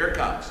unit. Here it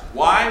comes.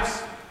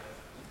 Wives,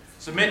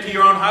 submit to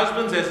your own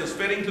husbands as is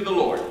fitting to the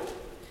Lord.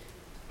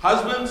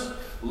 Husbands,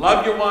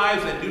 love your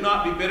wives and do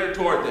not be bitter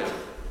toward them.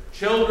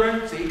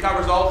 Children, see, he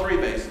covers all three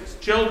bases.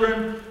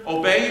 Children,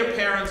 obey your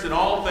parents in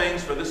all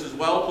things, for this is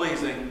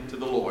well-pleasing to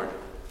the Lord.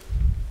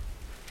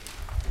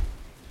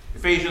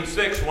 Ephesians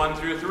 6, 1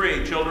 through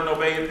 3. Children,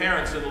 obey your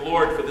parents in the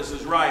Lord, for this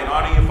is right.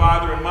 Honor your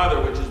father and mother,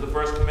 which is the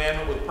first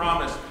commandment with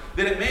promise,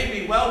 that it may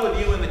be well with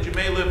you and that you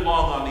may live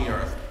long on the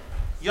earth.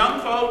 Young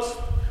folks,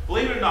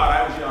 believe it or not,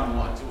 I was young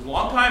once. It was a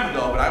long time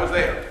ago, but I was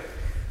there.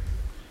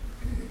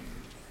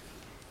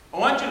 I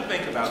want you to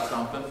think about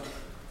something.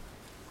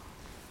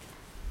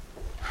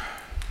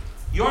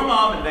 Your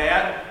mom and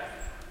dad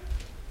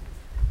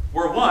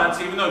were once,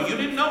 even though you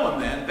didn't know them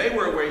then, they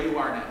were where you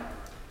are now.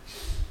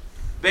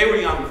 They were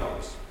young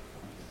folks.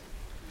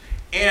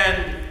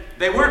 And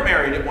they weren't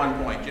married at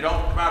one point. You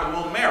don't come out of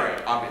the womb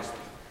married, obviously.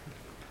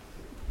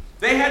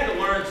 They had to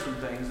learn some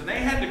things, and they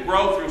had to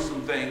grow through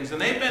some things,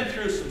 and they've been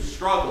through some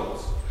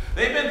struggles.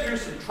 They've been through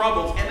some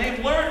troubles, and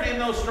they've learned in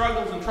those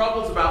struggles and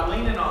troubles about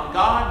leaning on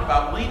God,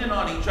 about leaning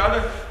on each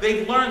other.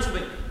 They've learned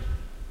something.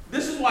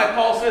 This is why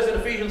Paul says in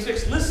Ephesians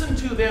 6, listen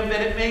to them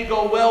that it may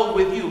go well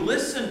with you.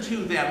 Listen to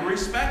them.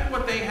 Respect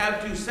what they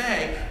have to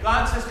say.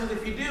 God says, because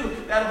if you do,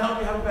 that'll help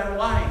you have a better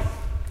life.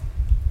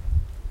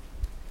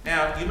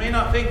 Now, you may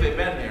not think they've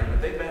been there,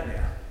 but they've been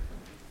there.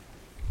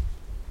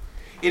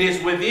 It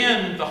is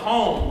within the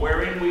home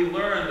wherein we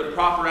learn the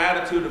proper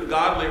attitude of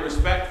godly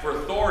respect for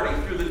authority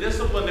through the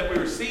discipline that we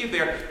receive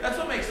there. That's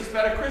what makes us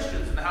better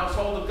Christians in the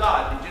household of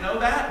God. Did you know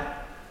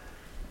that?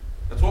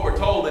 That's what we're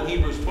told in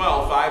Hebrews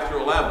 12, 5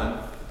 through 11.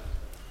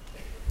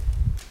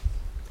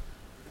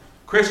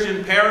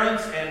 Christian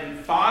parents and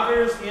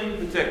fathers in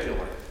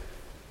particular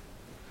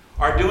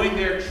are doing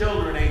their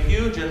children a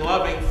huge and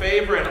loving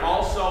favor and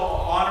also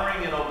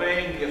honoring and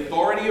obeying the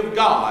authority of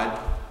God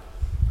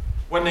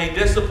when they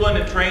discipline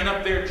and train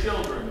up their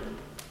children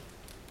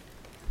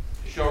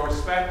to show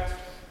respect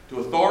to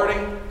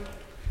authority,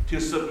 to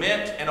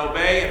submit and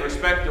obey and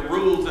respect the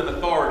rules and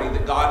authority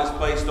that God has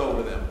placed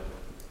over them.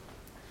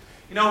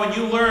 You know, when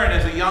you learn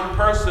as a young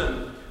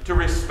person to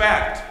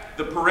respect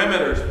the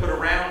perimeters put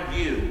around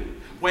you,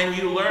 when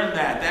you learn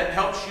that, that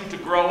helps you to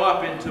grow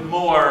up into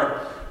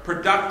more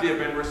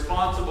productive and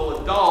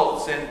responsible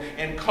adults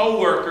and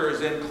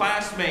co-workers and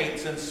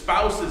classmates and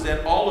spouses and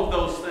all of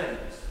those things.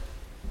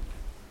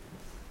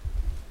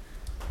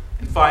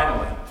 And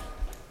finally,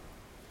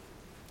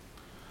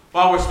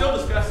 while we're still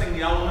discussing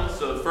the elements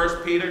of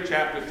 1 Peter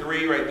chapter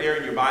 3 right there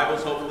in your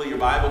Bibles, hopefully your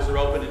Bibles are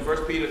open in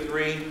 1 Peter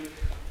 3,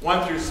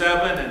 1 through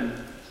 7, and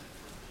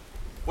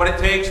what it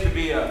takes to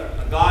be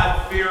a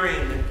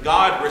God-fearing,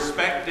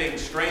 God-respecting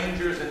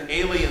strangers and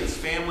aliens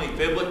family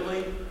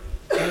biblically,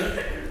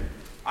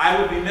 I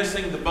would be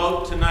missing the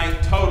boat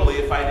tonight totally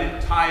if I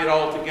didn't tie it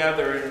all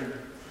together and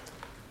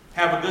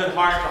have a good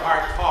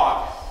heart-to-heart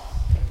talk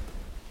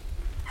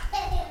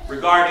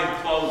regarding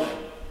clothing.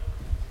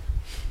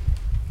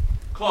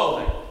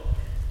 Clothing.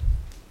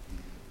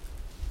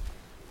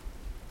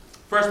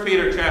 1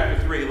 Peter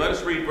chapter 3. Let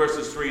us read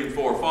verses 3 and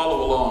 4.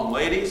 Follow along,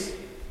 ladies.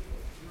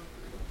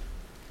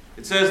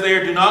 It says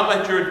there, "Do not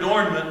let your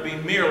adornment be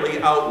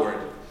merely outward,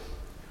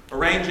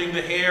 arranging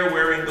the hair,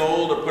 wearing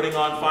gold, or putting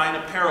on fine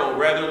apparel.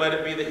 Rather, let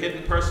it be the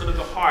hidden person of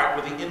the heart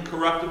with the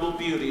incorruptible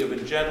beauty of a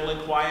gentle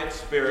and quiet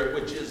spirit,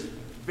 which is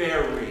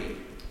very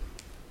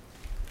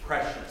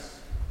precious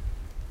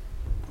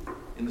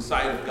in the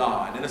sight of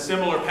God." In a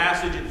similar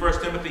passage in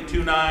 1 Timothy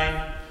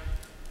 2:9,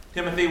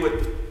 Timothy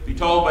would be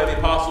told by the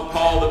Apostle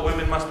Paul that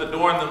women must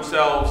adorn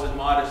themselves in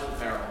modest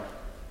apparel.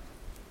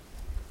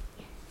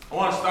 I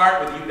want to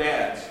start with you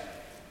dads.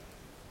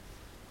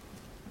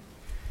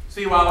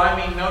 See, while I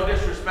mean no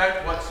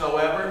disrespect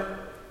whatsoever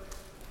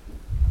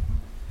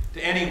to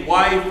any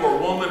wife or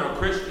woman or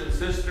Christian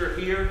sister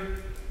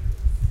here,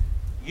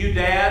 you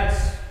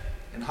dads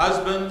and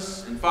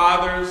husbands and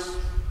fathers,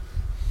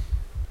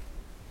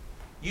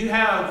 you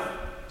have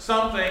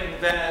something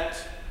that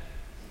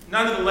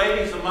none of the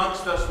ladies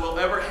amongst us will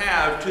ever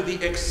have to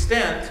the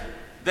extent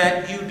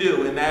that you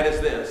do, and that is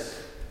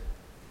this.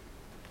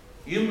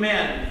 You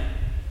men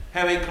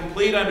have a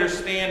complete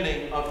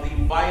understanding of the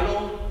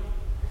vital,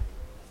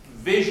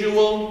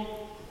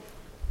 visual,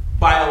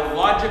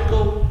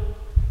 biological,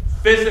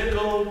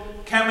 physical,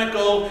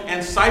 chemical,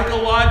 and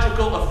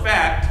psychological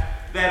effect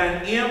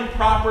that an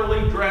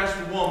improperly dressed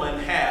woman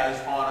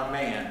has on a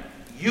man.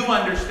 You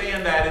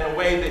understand that in a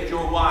way that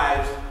your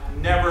wives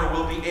never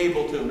will be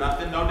able to.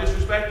 Nothing, no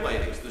disrespect,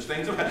 ladies. There's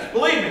things about,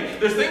 believe me,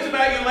 there's things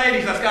about you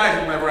ladies us guys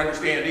will never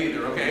understand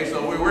either, okay?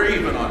 So we're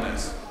even on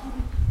this.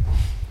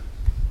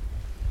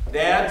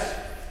 Dads,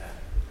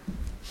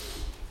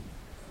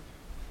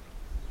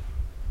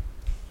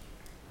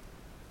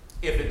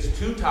 if it's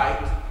too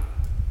tight,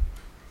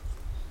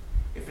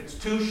 if it's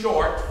too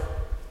short,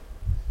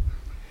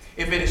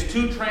 if it is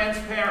too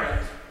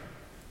transparent,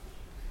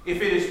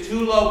 if it is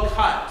too low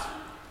cut,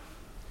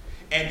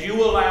 and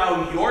you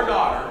allow your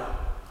daughter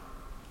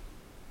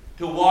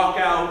to walk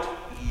out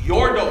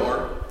your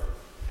door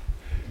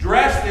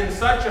dressed in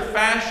such a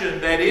fashion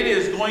that it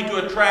is going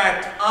to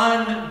attract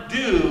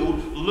undue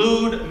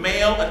lewd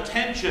male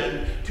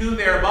attention to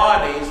their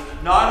bodies,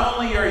 not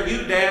only are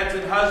you dads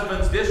and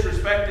husbands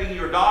disrespecting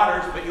your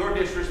daughters, but you're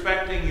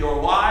disrespecting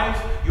your wives,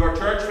 your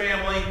church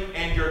family,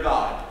 and your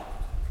God.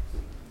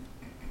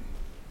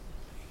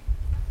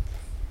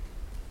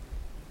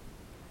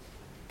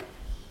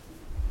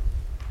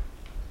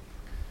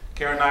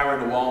 Karen and I were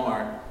in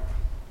Walmart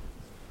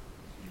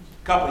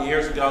a couple of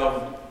years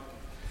ago.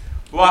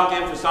 We walked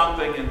in for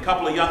something, and a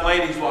couple of young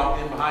ladies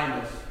walked in behind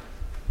us.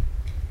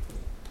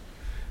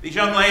 These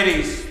young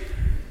ladies,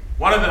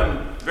 one of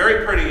them,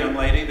 very pretty young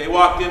lady, they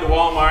walked into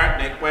Walmart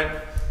and they went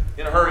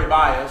in a hurry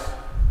by us.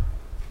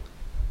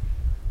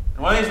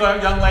 And one of these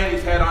young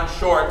ladies had on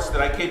shorts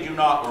that, I kid you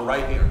not, were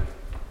right here.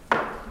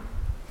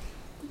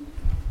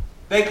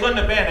 They couldn't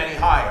have been any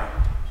higher.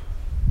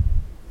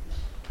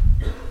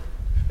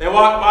 They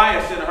walked by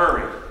us in a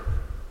hurry.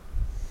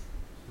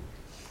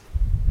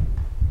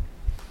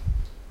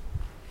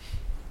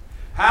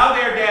 How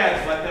their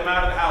dads let them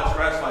out of the house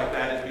dressed like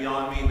that is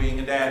beyond me, being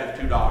a dad of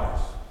two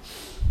daughters.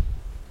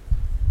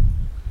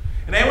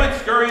 And they went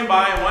scurrying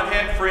by, and one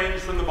had fringe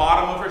from the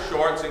bottom of her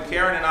shorts, and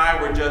Karen and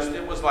I were just,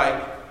 it was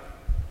like...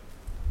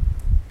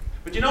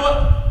 But you know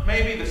what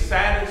maybe the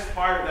saddest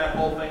part of that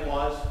whole thing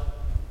was?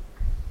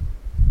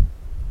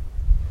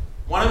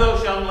 One of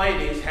those young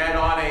ladies had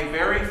on a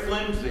very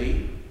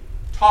flimsy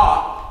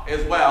top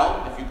as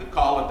well, if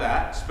call it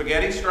that,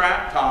 spaghetti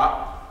strap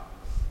top,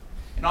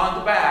 and on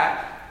the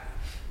back,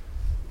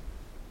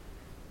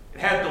 it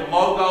had the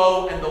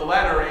logo and the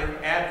lettering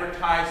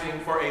advertising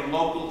for a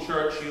local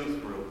church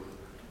youth group.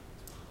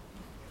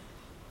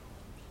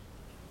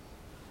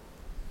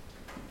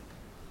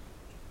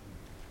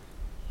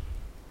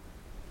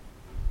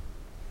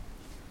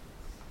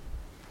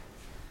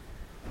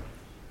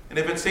 And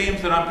if it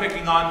seems that I'm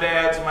picking on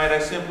dads, might I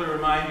simply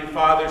remind you,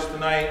 fathers,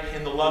 tonight,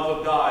 in the love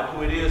of God,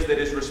 who it is that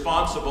is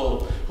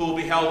responsible, who will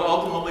be held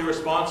ultimately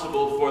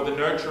responsible for the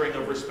nurturing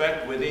of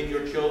respect within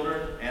your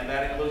children, and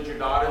that includes your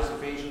daughters,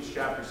 Ephesians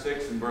chapter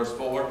 6 and verse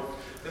 4.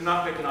 I'm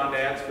not picking on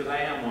dads because I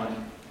am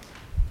one.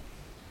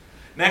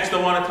 Next, I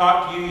want to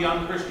talk to you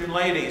young Christian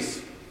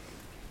ladies,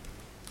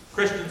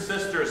 Christian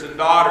sisters and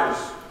daughters.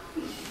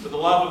 For the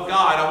love of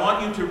God, I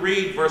want you to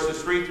read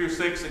verses 3 through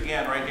 6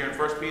 again, right here in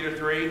 1 Peter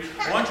 3.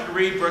 I want you to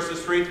read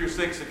verses 3 through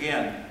 6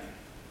 again.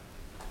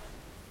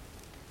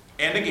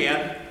 And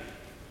again.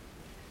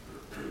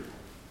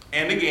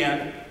 And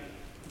again.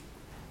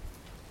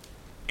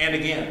 And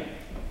again.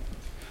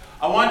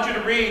 I want you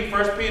to read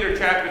 1 Peter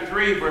chapter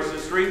 3,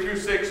 verses 3 through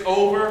 6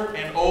 over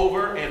and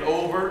over and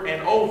over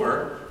and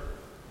over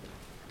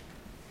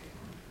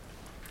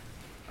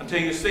until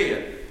you see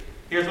it.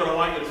 Here's what I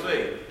want you to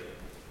see.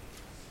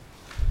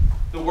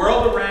 The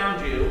world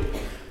around you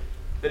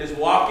that is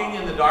walking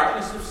in the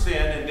darkness of sin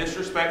and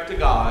disrespect to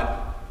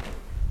God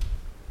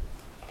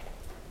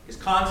is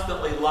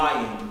constantly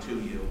lying to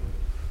you.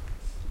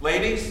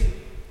 Ladies,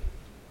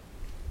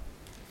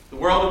 the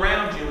world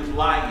around you is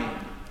lying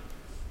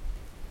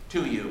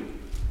to you.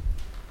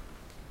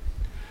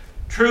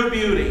 True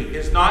beauty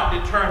is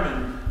not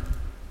determined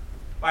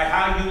by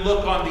how you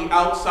look on the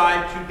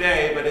outside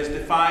today, but is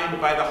defined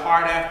by the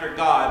heart after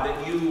God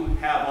that you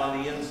have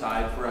on the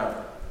inside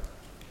forever.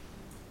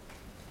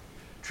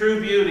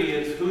 True beauty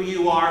is who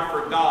you are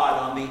for God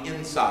on the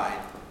inside.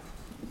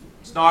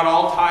 It's not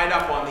all tied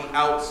up on the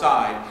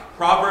outside.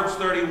 Proverbs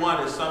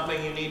 31 is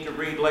something you need to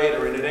read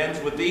later, and it ends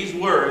with these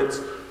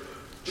words: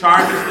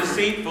 charm is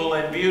deceitful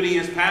and beauty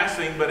is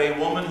passing, but a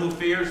woman who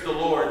fears the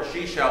Lord,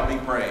 she shall be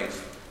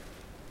praised.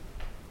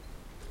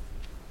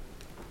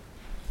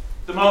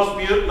 The most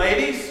beautiful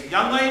ladies,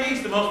 young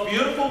ladies, the most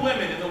beautiful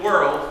women in the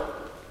world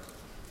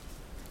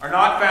are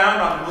not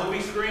found on the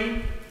movie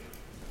screen.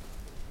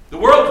 The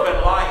world's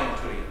been lying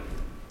to you.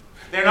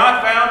 They're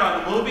not found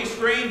on the movie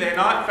screen. They're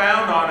not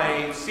found on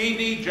a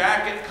CD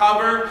jacket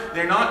cover.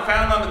 They're not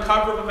found on the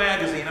cover of a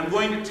magazine. I'm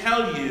going to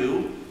tell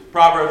you,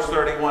 Proverbs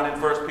 31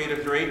 and 1 Peter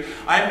 3,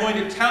 I'm going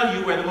to tell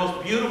you where the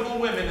most beautiful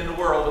women in the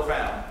world are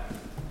found.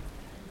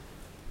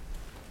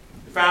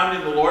 They're found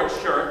in the Lord's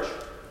church.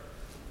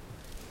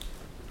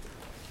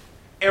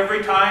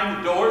 Every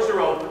time the doors are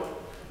open.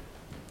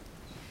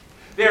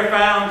 They're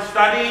found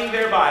studying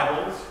their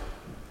Bibles.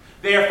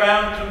 They are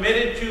found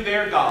committed to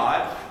their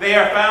God. They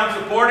are found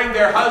supporting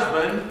their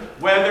husband,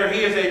 whether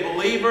he is a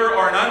believer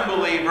or an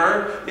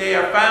unbeliever. They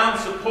are found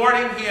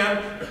supporting him.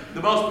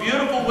 The most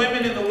beautiful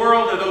women in the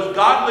world are those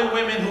godly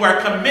women who are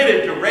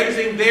committed to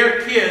raising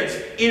their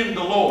kids in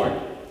the Lord.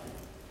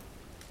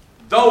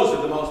 Those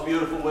are the most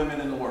beautiful women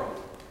in the world.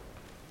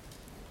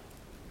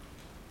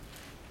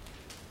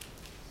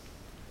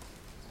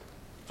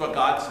 That's what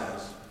God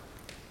says.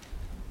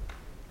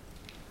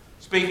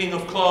 Speaking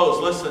of clothes,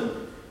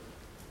 listen.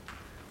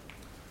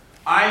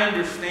 I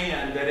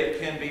understand that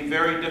it can be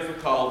very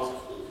difficult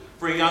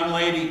for a young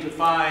lady to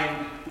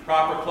find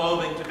proper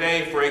clothing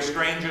today for a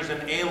strangers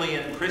and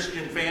alien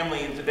Christian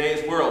family in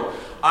today's world.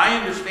 I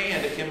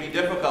understand it can be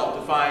difficult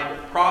to find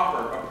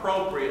proper,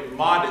 appropriate,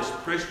 modest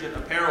Christian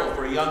apparel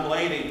for a young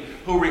lady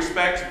who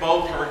respects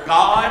both her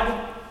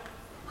God,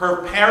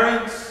 her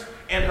parents,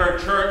 and her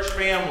church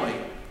family,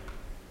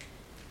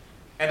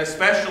 and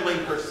especially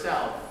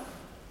herself.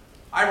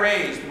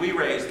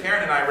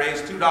 Karen and I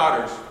raised two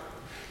daughters.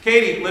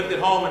 Katie lived at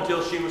home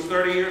until she was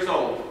 30 years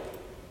old.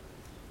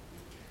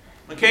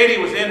 When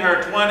Katie was in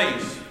her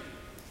 20s,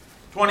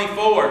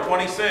 24,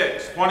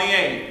 26,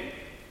 28,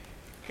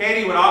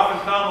 Katie would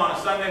often come on a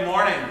Sunday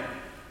morning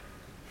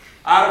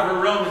out of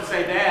her room and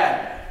say,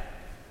 "Dad,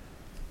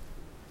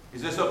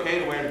 is this okay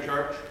to wear to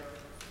church?"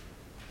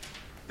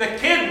 The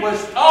kid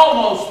was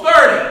almost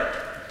 30.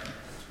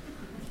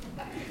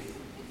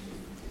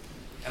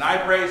 And I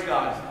praise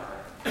God.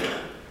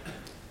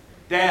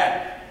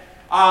 "Dad,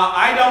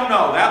 I don't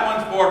know. That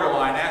one's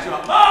borderline." Ask him,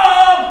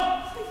 "Mom!"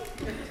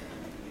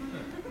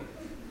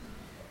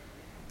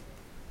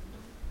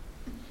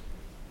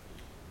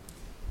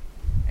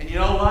 And you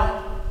know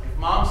what? If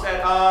Mom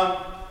said,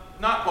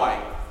 not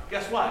quite,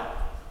 guess what?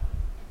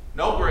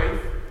 No grief,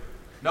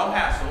 no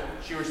hassle.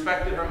 She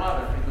respected her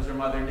mother because her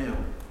mother knew.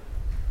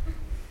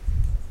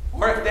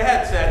 Or if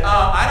Dad said,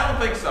 I don't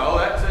think so,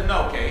 that said,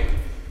 "No, Kate."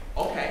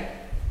 Okay.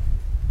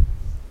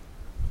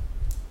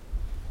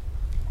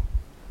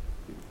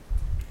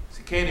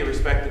 Katie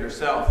respected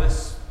herself.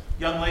 This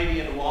young lady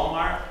in the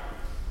Walmart,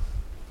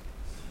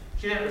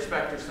 she didn't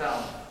respect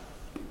herself.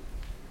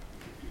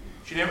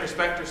 She didn't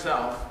respect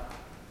herself.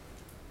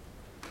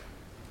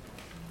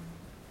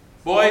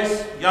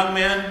 Boys, young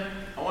men,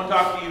 I I want to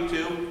talk to you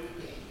too.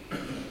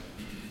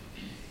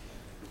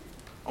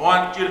 I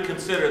want you to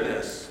consider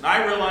this. And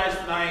I realize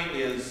tonight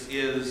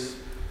is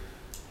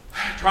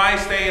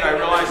Tri-State. I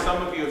realize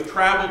some of you have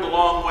traveled a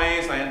long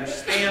ways. I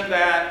understand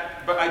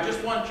that. But I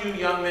just want you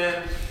young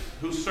men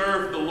who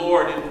serve the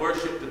Lord in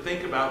worship to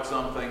think about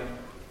something.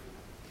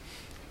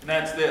 And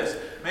that's this.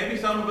 Maybe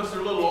some of us are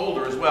a little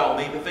older as well,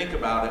 need to think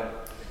about it.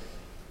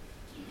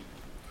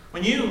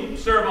 When you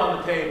serve on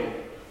the table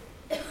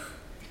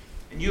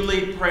and you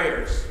lead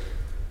prayers,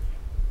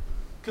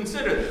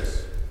 consider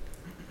this.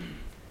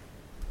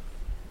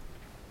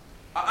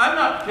 I'm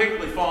not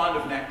particularly fond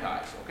of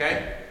neckties,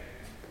 okay?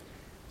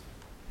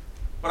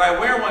 But I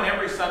wear one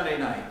every Sunday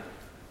night.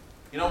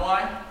 You know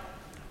why?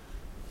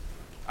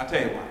 I'll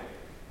tell you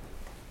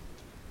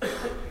why.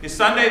 Is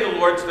Sunday the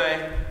Lord's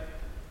Day?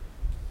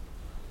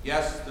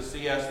 Yes, this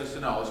is yes, this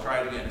is no. Let's try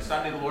it again. Is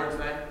Sunday the Lord's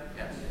Day?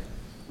 Yes.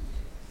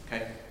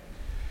 Okay.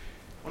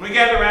 When we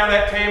gather around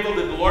that table,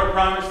 did the Lord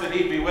promise that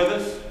He'd be with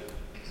us?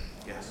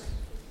 Yes.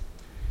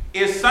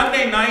 Is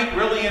Sunday night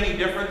really any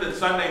different than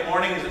Sunday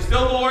morning? Is it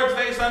still the Lord's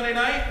Day Sunday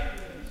night?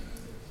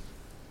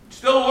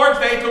 Still the Lord's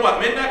Day till what,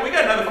 midnight? We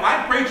got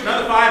I preach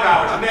another 5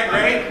 hours. Isn't that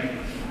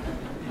great?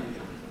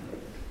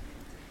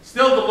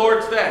 Still the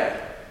Lord's Day.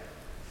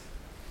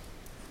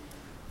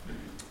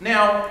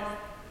 Now,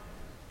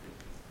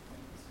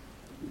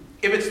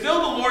 if it's still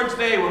the Lord's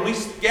Day when we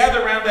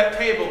gather around that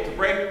table to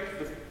break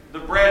the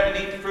bread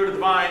and eat the fruit of the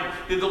vine,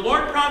 did the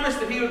Lord promise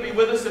that He would be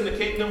with us in the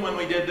kingdom when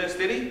we did this?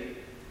 Did He?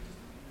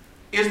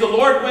 Is the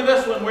Lord with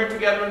us when we're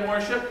together in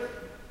worship?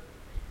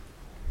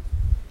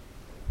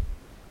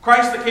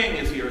 Christ the King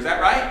is here. Is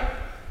that right?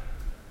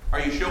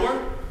 Are you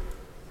sure?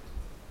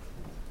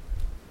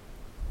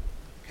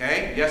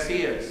 Okay. Yes,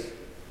 He is.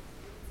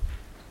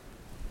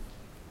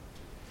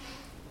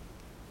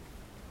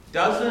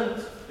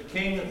 Doesn't the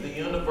King of the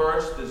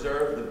universe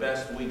deserve the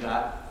best we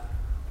got?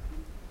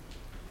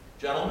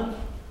 Gentlemen,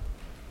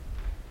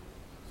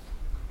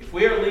 if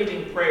we are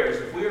leading prayers,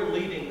 if we are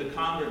leading the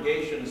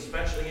congregation,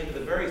 especially into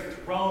the very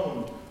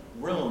throne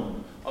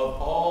room of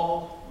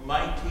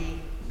Almighty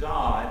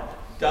God,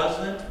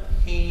 doesn't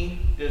He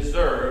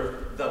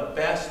deserve the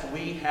best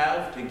we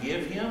have to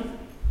give Him?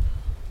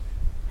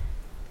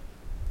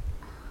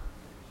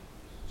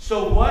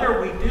 So what are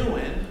we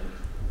doing?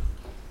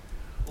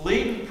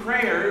 Leading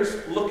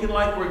prayers looking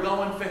like we're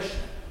going fishing.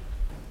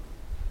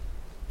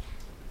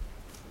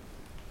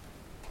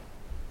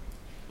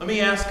 Let me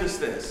ask us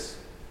this.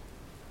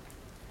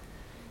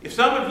 If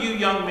some of you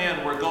young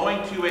men were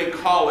going to a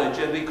college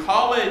and the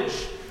college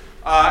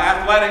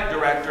athletic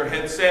director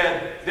had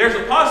said, there's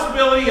a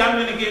possibility I'm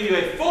going to give you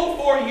a full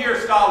 4-year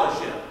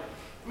scholarship.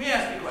 Let me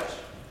ask you a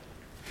question.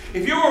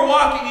 If you were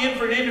walking in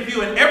for an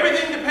interview and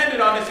everything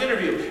depended on this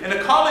interview, and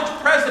the college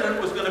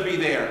president was going to be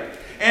there,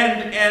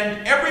 and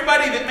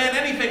everybody that meant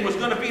anything was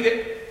going to be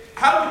there,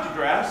 how would you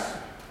dress?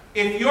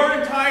 If your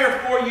entire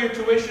 4-year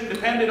tuition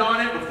depended on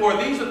it before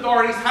these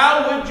authorities,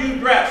 how would you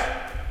dress?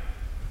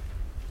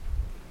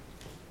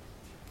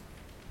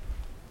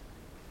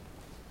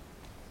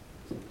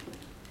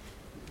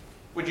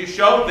 Would you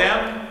show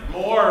them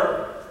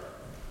more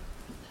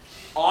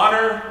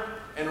honor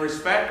and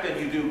respect than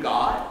you do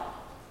God?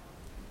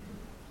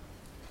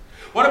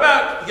 What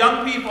about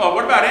young people, or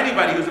what about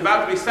anybody who's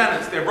about to be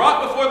sentenced? They're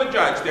brought before the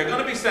judge. They're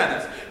going to be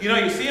sentenced. You know,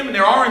 you see them in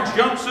their orange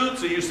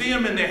jumpsuits, or you see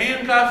them in their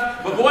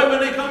handcuffs. But boy, when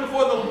they come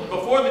before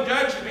the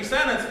judge to be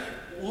sentenced,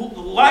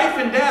 life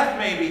and death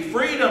maybe,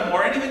 freedom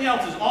or anything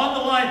else is on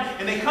the line,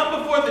 and they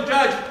come before the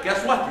judge.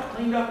 Guess what? They're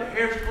cleaned up, their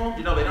hair's combed.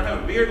 You know, they don't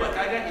have a beard like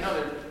I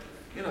got.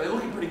 They're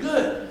looking pretty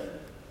good.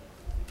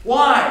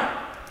 Why?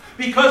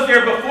 Because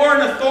they're before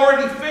an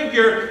authority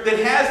figure that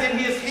has in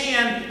his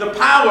hand the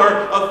power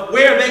of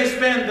where they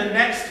spend the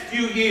next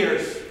few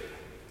years.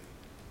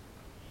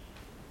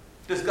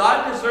 Does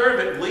God deserve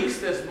at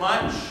least as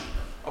much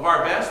of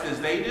our best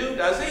as they do?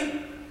 Does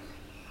He?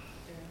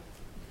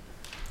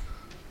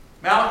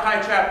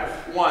 Malachi chapter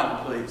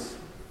 1, please.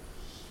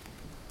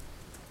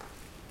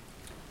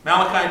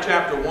 Malachi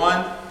chapter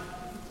 1.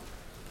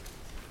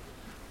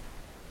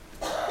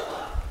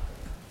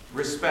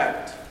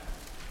 Respect.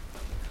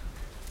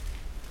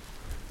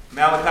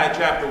 Malachi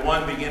chapter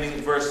 1, beginning at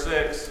verse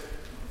 6.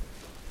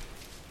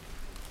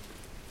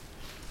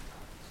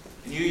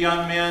 And you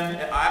young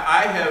men,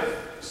 I have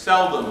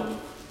seldom,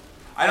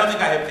 I don't think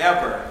I have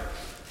ever,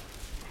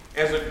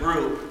 as a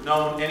group,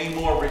 known any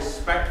more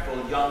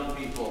respectful young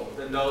people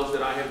than those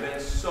that I have been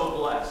so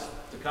blessed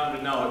to come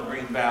to know at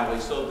Green Valley.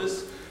 So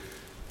this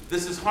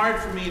is hard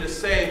for me to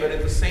say, but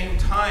at the same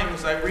time,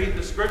 as I read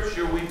the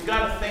Scripture, we've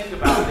got to think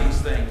about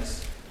these things.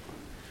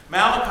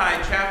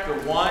 Malachi chapter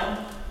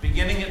 1,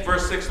 beginning at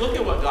verse 6, look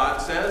at what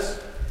God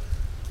says.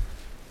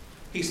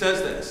 He says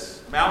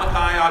this.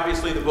 Malachi,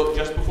 obviously the book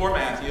just before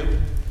Matthew.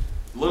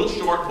 A little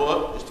short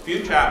book, just a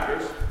few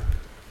chapters.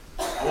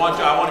 I want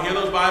to hear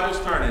those Bibles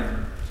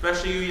turning,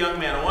 especially you young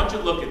men. I want you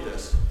to look at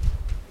this.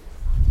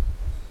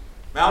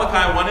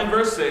 Malachi 1 and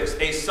verse 6,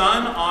 a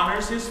son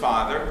honors his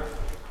father,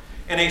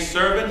 and a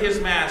servant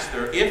his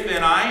master. If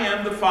then I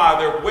am the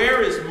Father,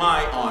 where is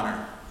my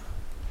honor?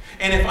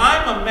 And if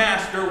I'm a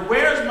master,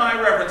 where's my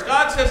reverence?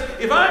 God says,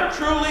 if I'm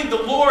truly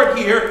the Lord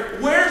here,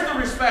 where's the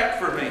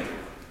respect for me?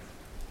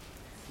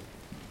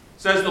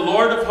 Says the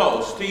Lord of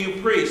hosts to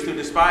you priests who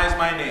despise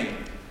my name.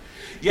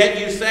 Yet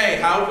you say,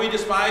 how have we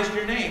despised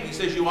your name? He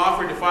says, you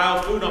offer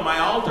defiled food on my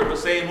altar, but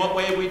say, in what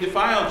way have we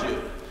defiled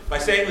you? By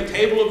saying the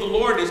table of the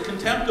Lord is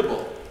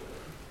contemptible.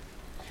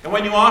 And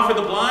when you offer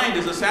the blind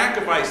as a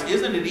sacrifice,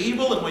 isn't it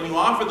evil? And when you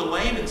offer the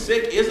lame and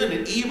sick, isn't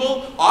it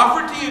evil?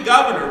 Offer to your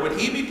governor. Would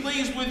he be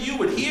pleased with you?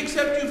 Would he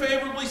accept you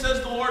favorably,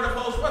 says the Lord of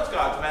hosts? What's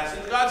God's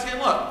message? God's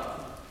saying, look,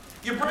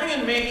 you're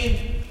bringing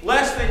me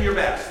less than your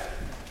best.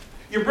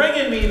 You're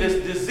bringing me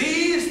this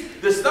disease,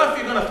 this stuff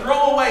you're going to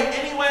throw away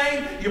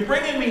anyway. You're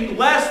bringing me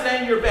less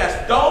than your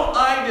best. Don't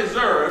I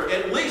deserve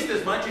at least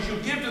as much as you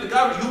give to the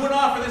governor? You wouldn't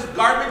offer this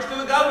garbage to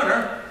the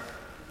governor.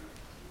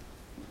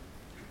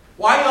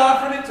 Why are you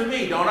offering it to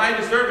me? Don't I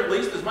deserve at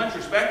least as much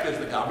respect as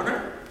the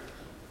governor?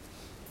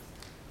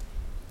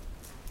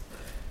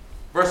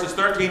 Verses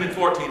 13 and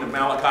 14 of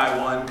Malachi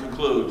 1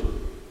 conclude.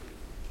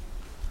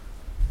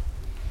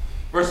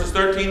 Verses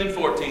 13 and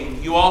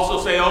 14. You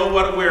also say, oh,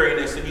 what a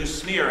weariness, and you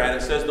sneer at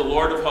it, says the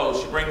Lord of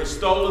hosts. You bring the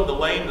stolen, the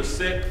lame, the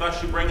sick,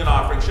 thus you bring an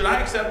offering. Should I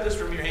accept this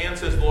from your hand,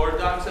 says the Lord?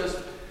 God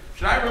says,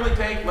 should I really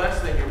take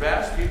less than your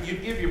best? You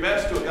give your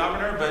best to a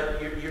governor,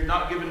 but you're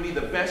not giving me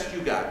the best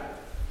you got.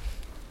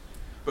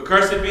 But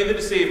cursed be the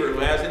deceiver who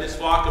has in his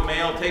flock a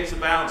male, takes a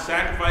vow, and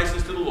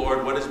sacrifices to the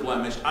Lord what is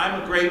blemished.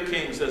 I'm a great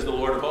king, says the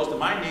Lord of hosts, and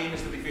my name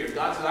is to be feared.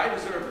 God says, I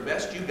deserve the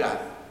best you got.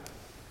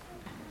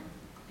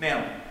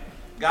 Now,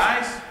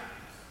 guys,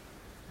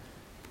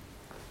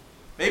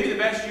 maybe the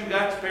best you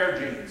got is a pair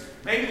of jeans.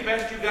 Maybe the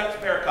best you got is a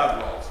pair of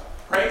coveralls.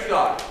 Praise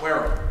God.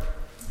 Wear them.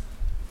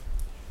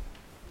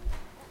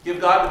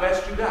 Give God the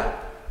best you got.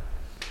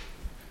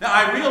 Now,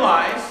 I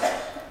realize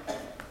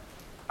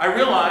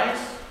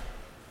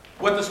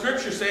what the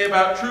scriptures say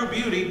about true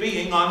beauty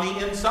being on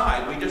the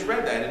inside. We just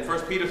read that in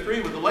 1 Peter 3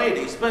 with the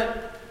ladies.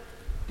 But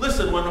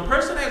listen, when a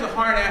person has a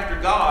heart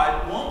after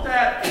God, won't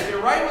that, if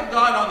they're right with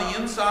God on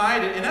the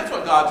inside, and that's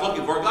what God's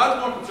looking for. God's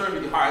more concerned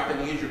with your heart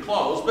than he is your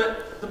clothes.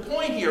 But the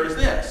point here is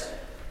this.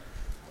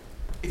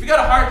 If you got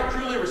a heart that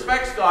truly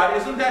respects God,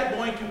 isn't that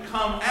going to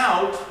come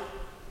out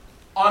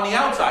on the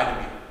outside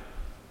of you?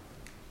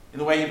 In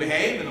the way you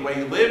behave, in the way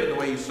you live, in the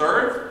way you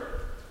serve?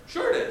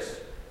 Sure it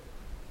is.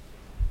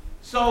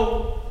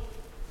 So,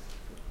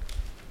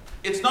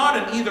 it's not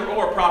an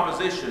either-or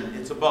proposition,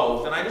 it's a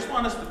both. And I just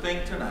want us to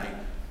think tonight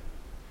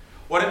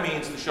what it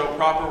means to show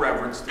proper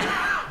reverence to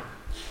God.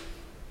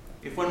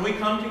 If when we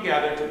come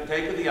together to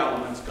partake of the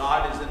elements,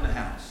 God is in the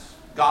house.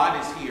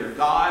 God is here.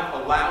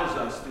 God allows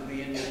us to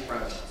be in his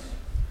presence.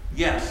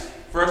 Yes,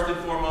 first and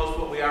foremost,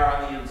 what we are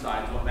on the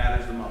inside is what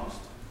matters the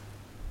most.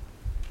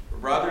 But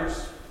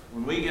brothers,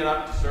 when we get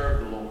up to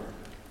serve the Lord,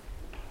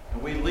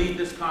 and we lead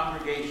this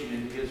congregation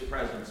into his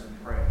presence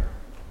in prayer,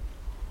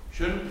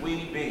 shouldn't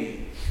we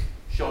be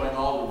showing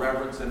all the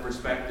reverence and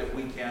respect that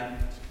we can?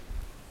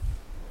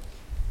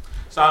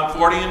 Psalm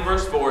 40 and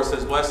verse 4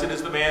 says, blessed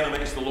is the man who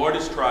makes the Lord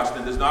his trust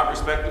and does not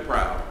respect the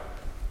proud.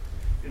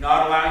 Do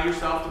not allow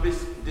yourself to be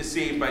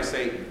deceived by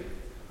Satan.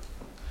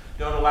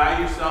 Don't allow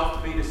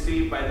yourself to be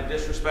deceived by the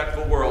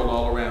disrespectful world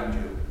all around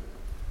you.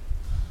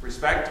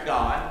 Respect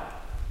God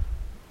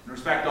and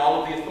respect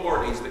all of the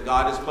authorities that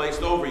God has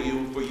placed over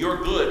you for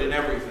your good in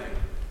everything.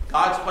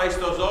 God's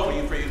placed those over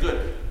you for your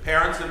good.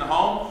 Parents in the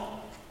home,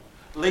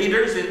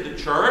 leaders in the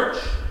church,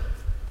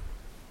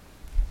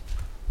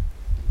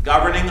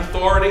 governing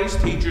authorities,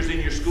 teachers in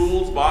your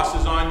schools,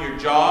 bosses on your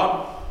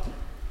job.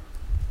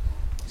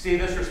 See,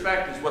 this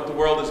respect is what the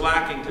world is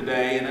lacking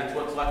today, and that's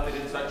what's left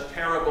it in such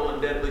terrible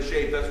and deadly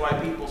shape. That's why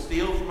people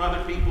steal from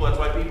other people. That's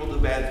why people do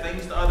bad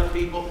things to other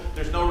people.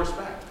 There's no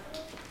respect.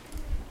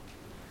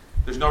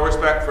 There's no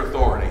respect for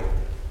authority.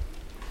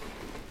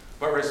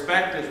 But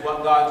respect is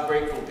what God's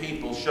grateful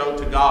people show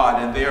to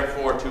God and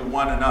therefore to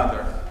one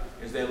another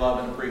as they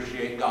love and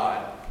appreciate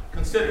God.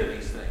 Consider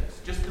these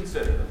things. Just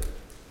consider them.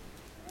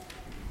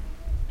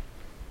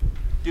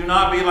 Do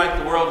not be like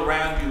the world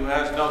around you who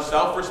has no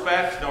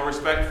self-respect, no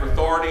respect for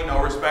authority,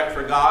 no respect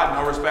for God,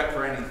 no respect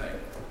for anything.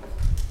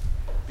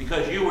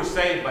 Because you were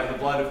saved by the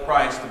blood of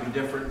Christ to be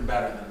different and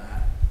better than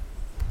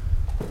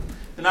that.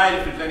 Tonight,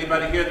 if there's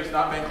anybody here that's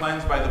not been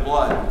cleansed by the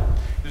blood,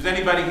 if there's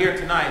anybody here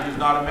tonight who's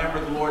not a member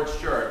of the Lord's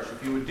church,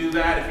 if you would do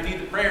that, if you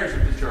need the prayers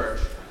of the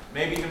church,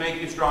 maybe to make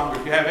you stronger,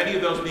 if you have any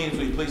of those needs,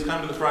 will you please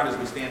come to the front as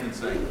we stand and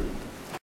sing.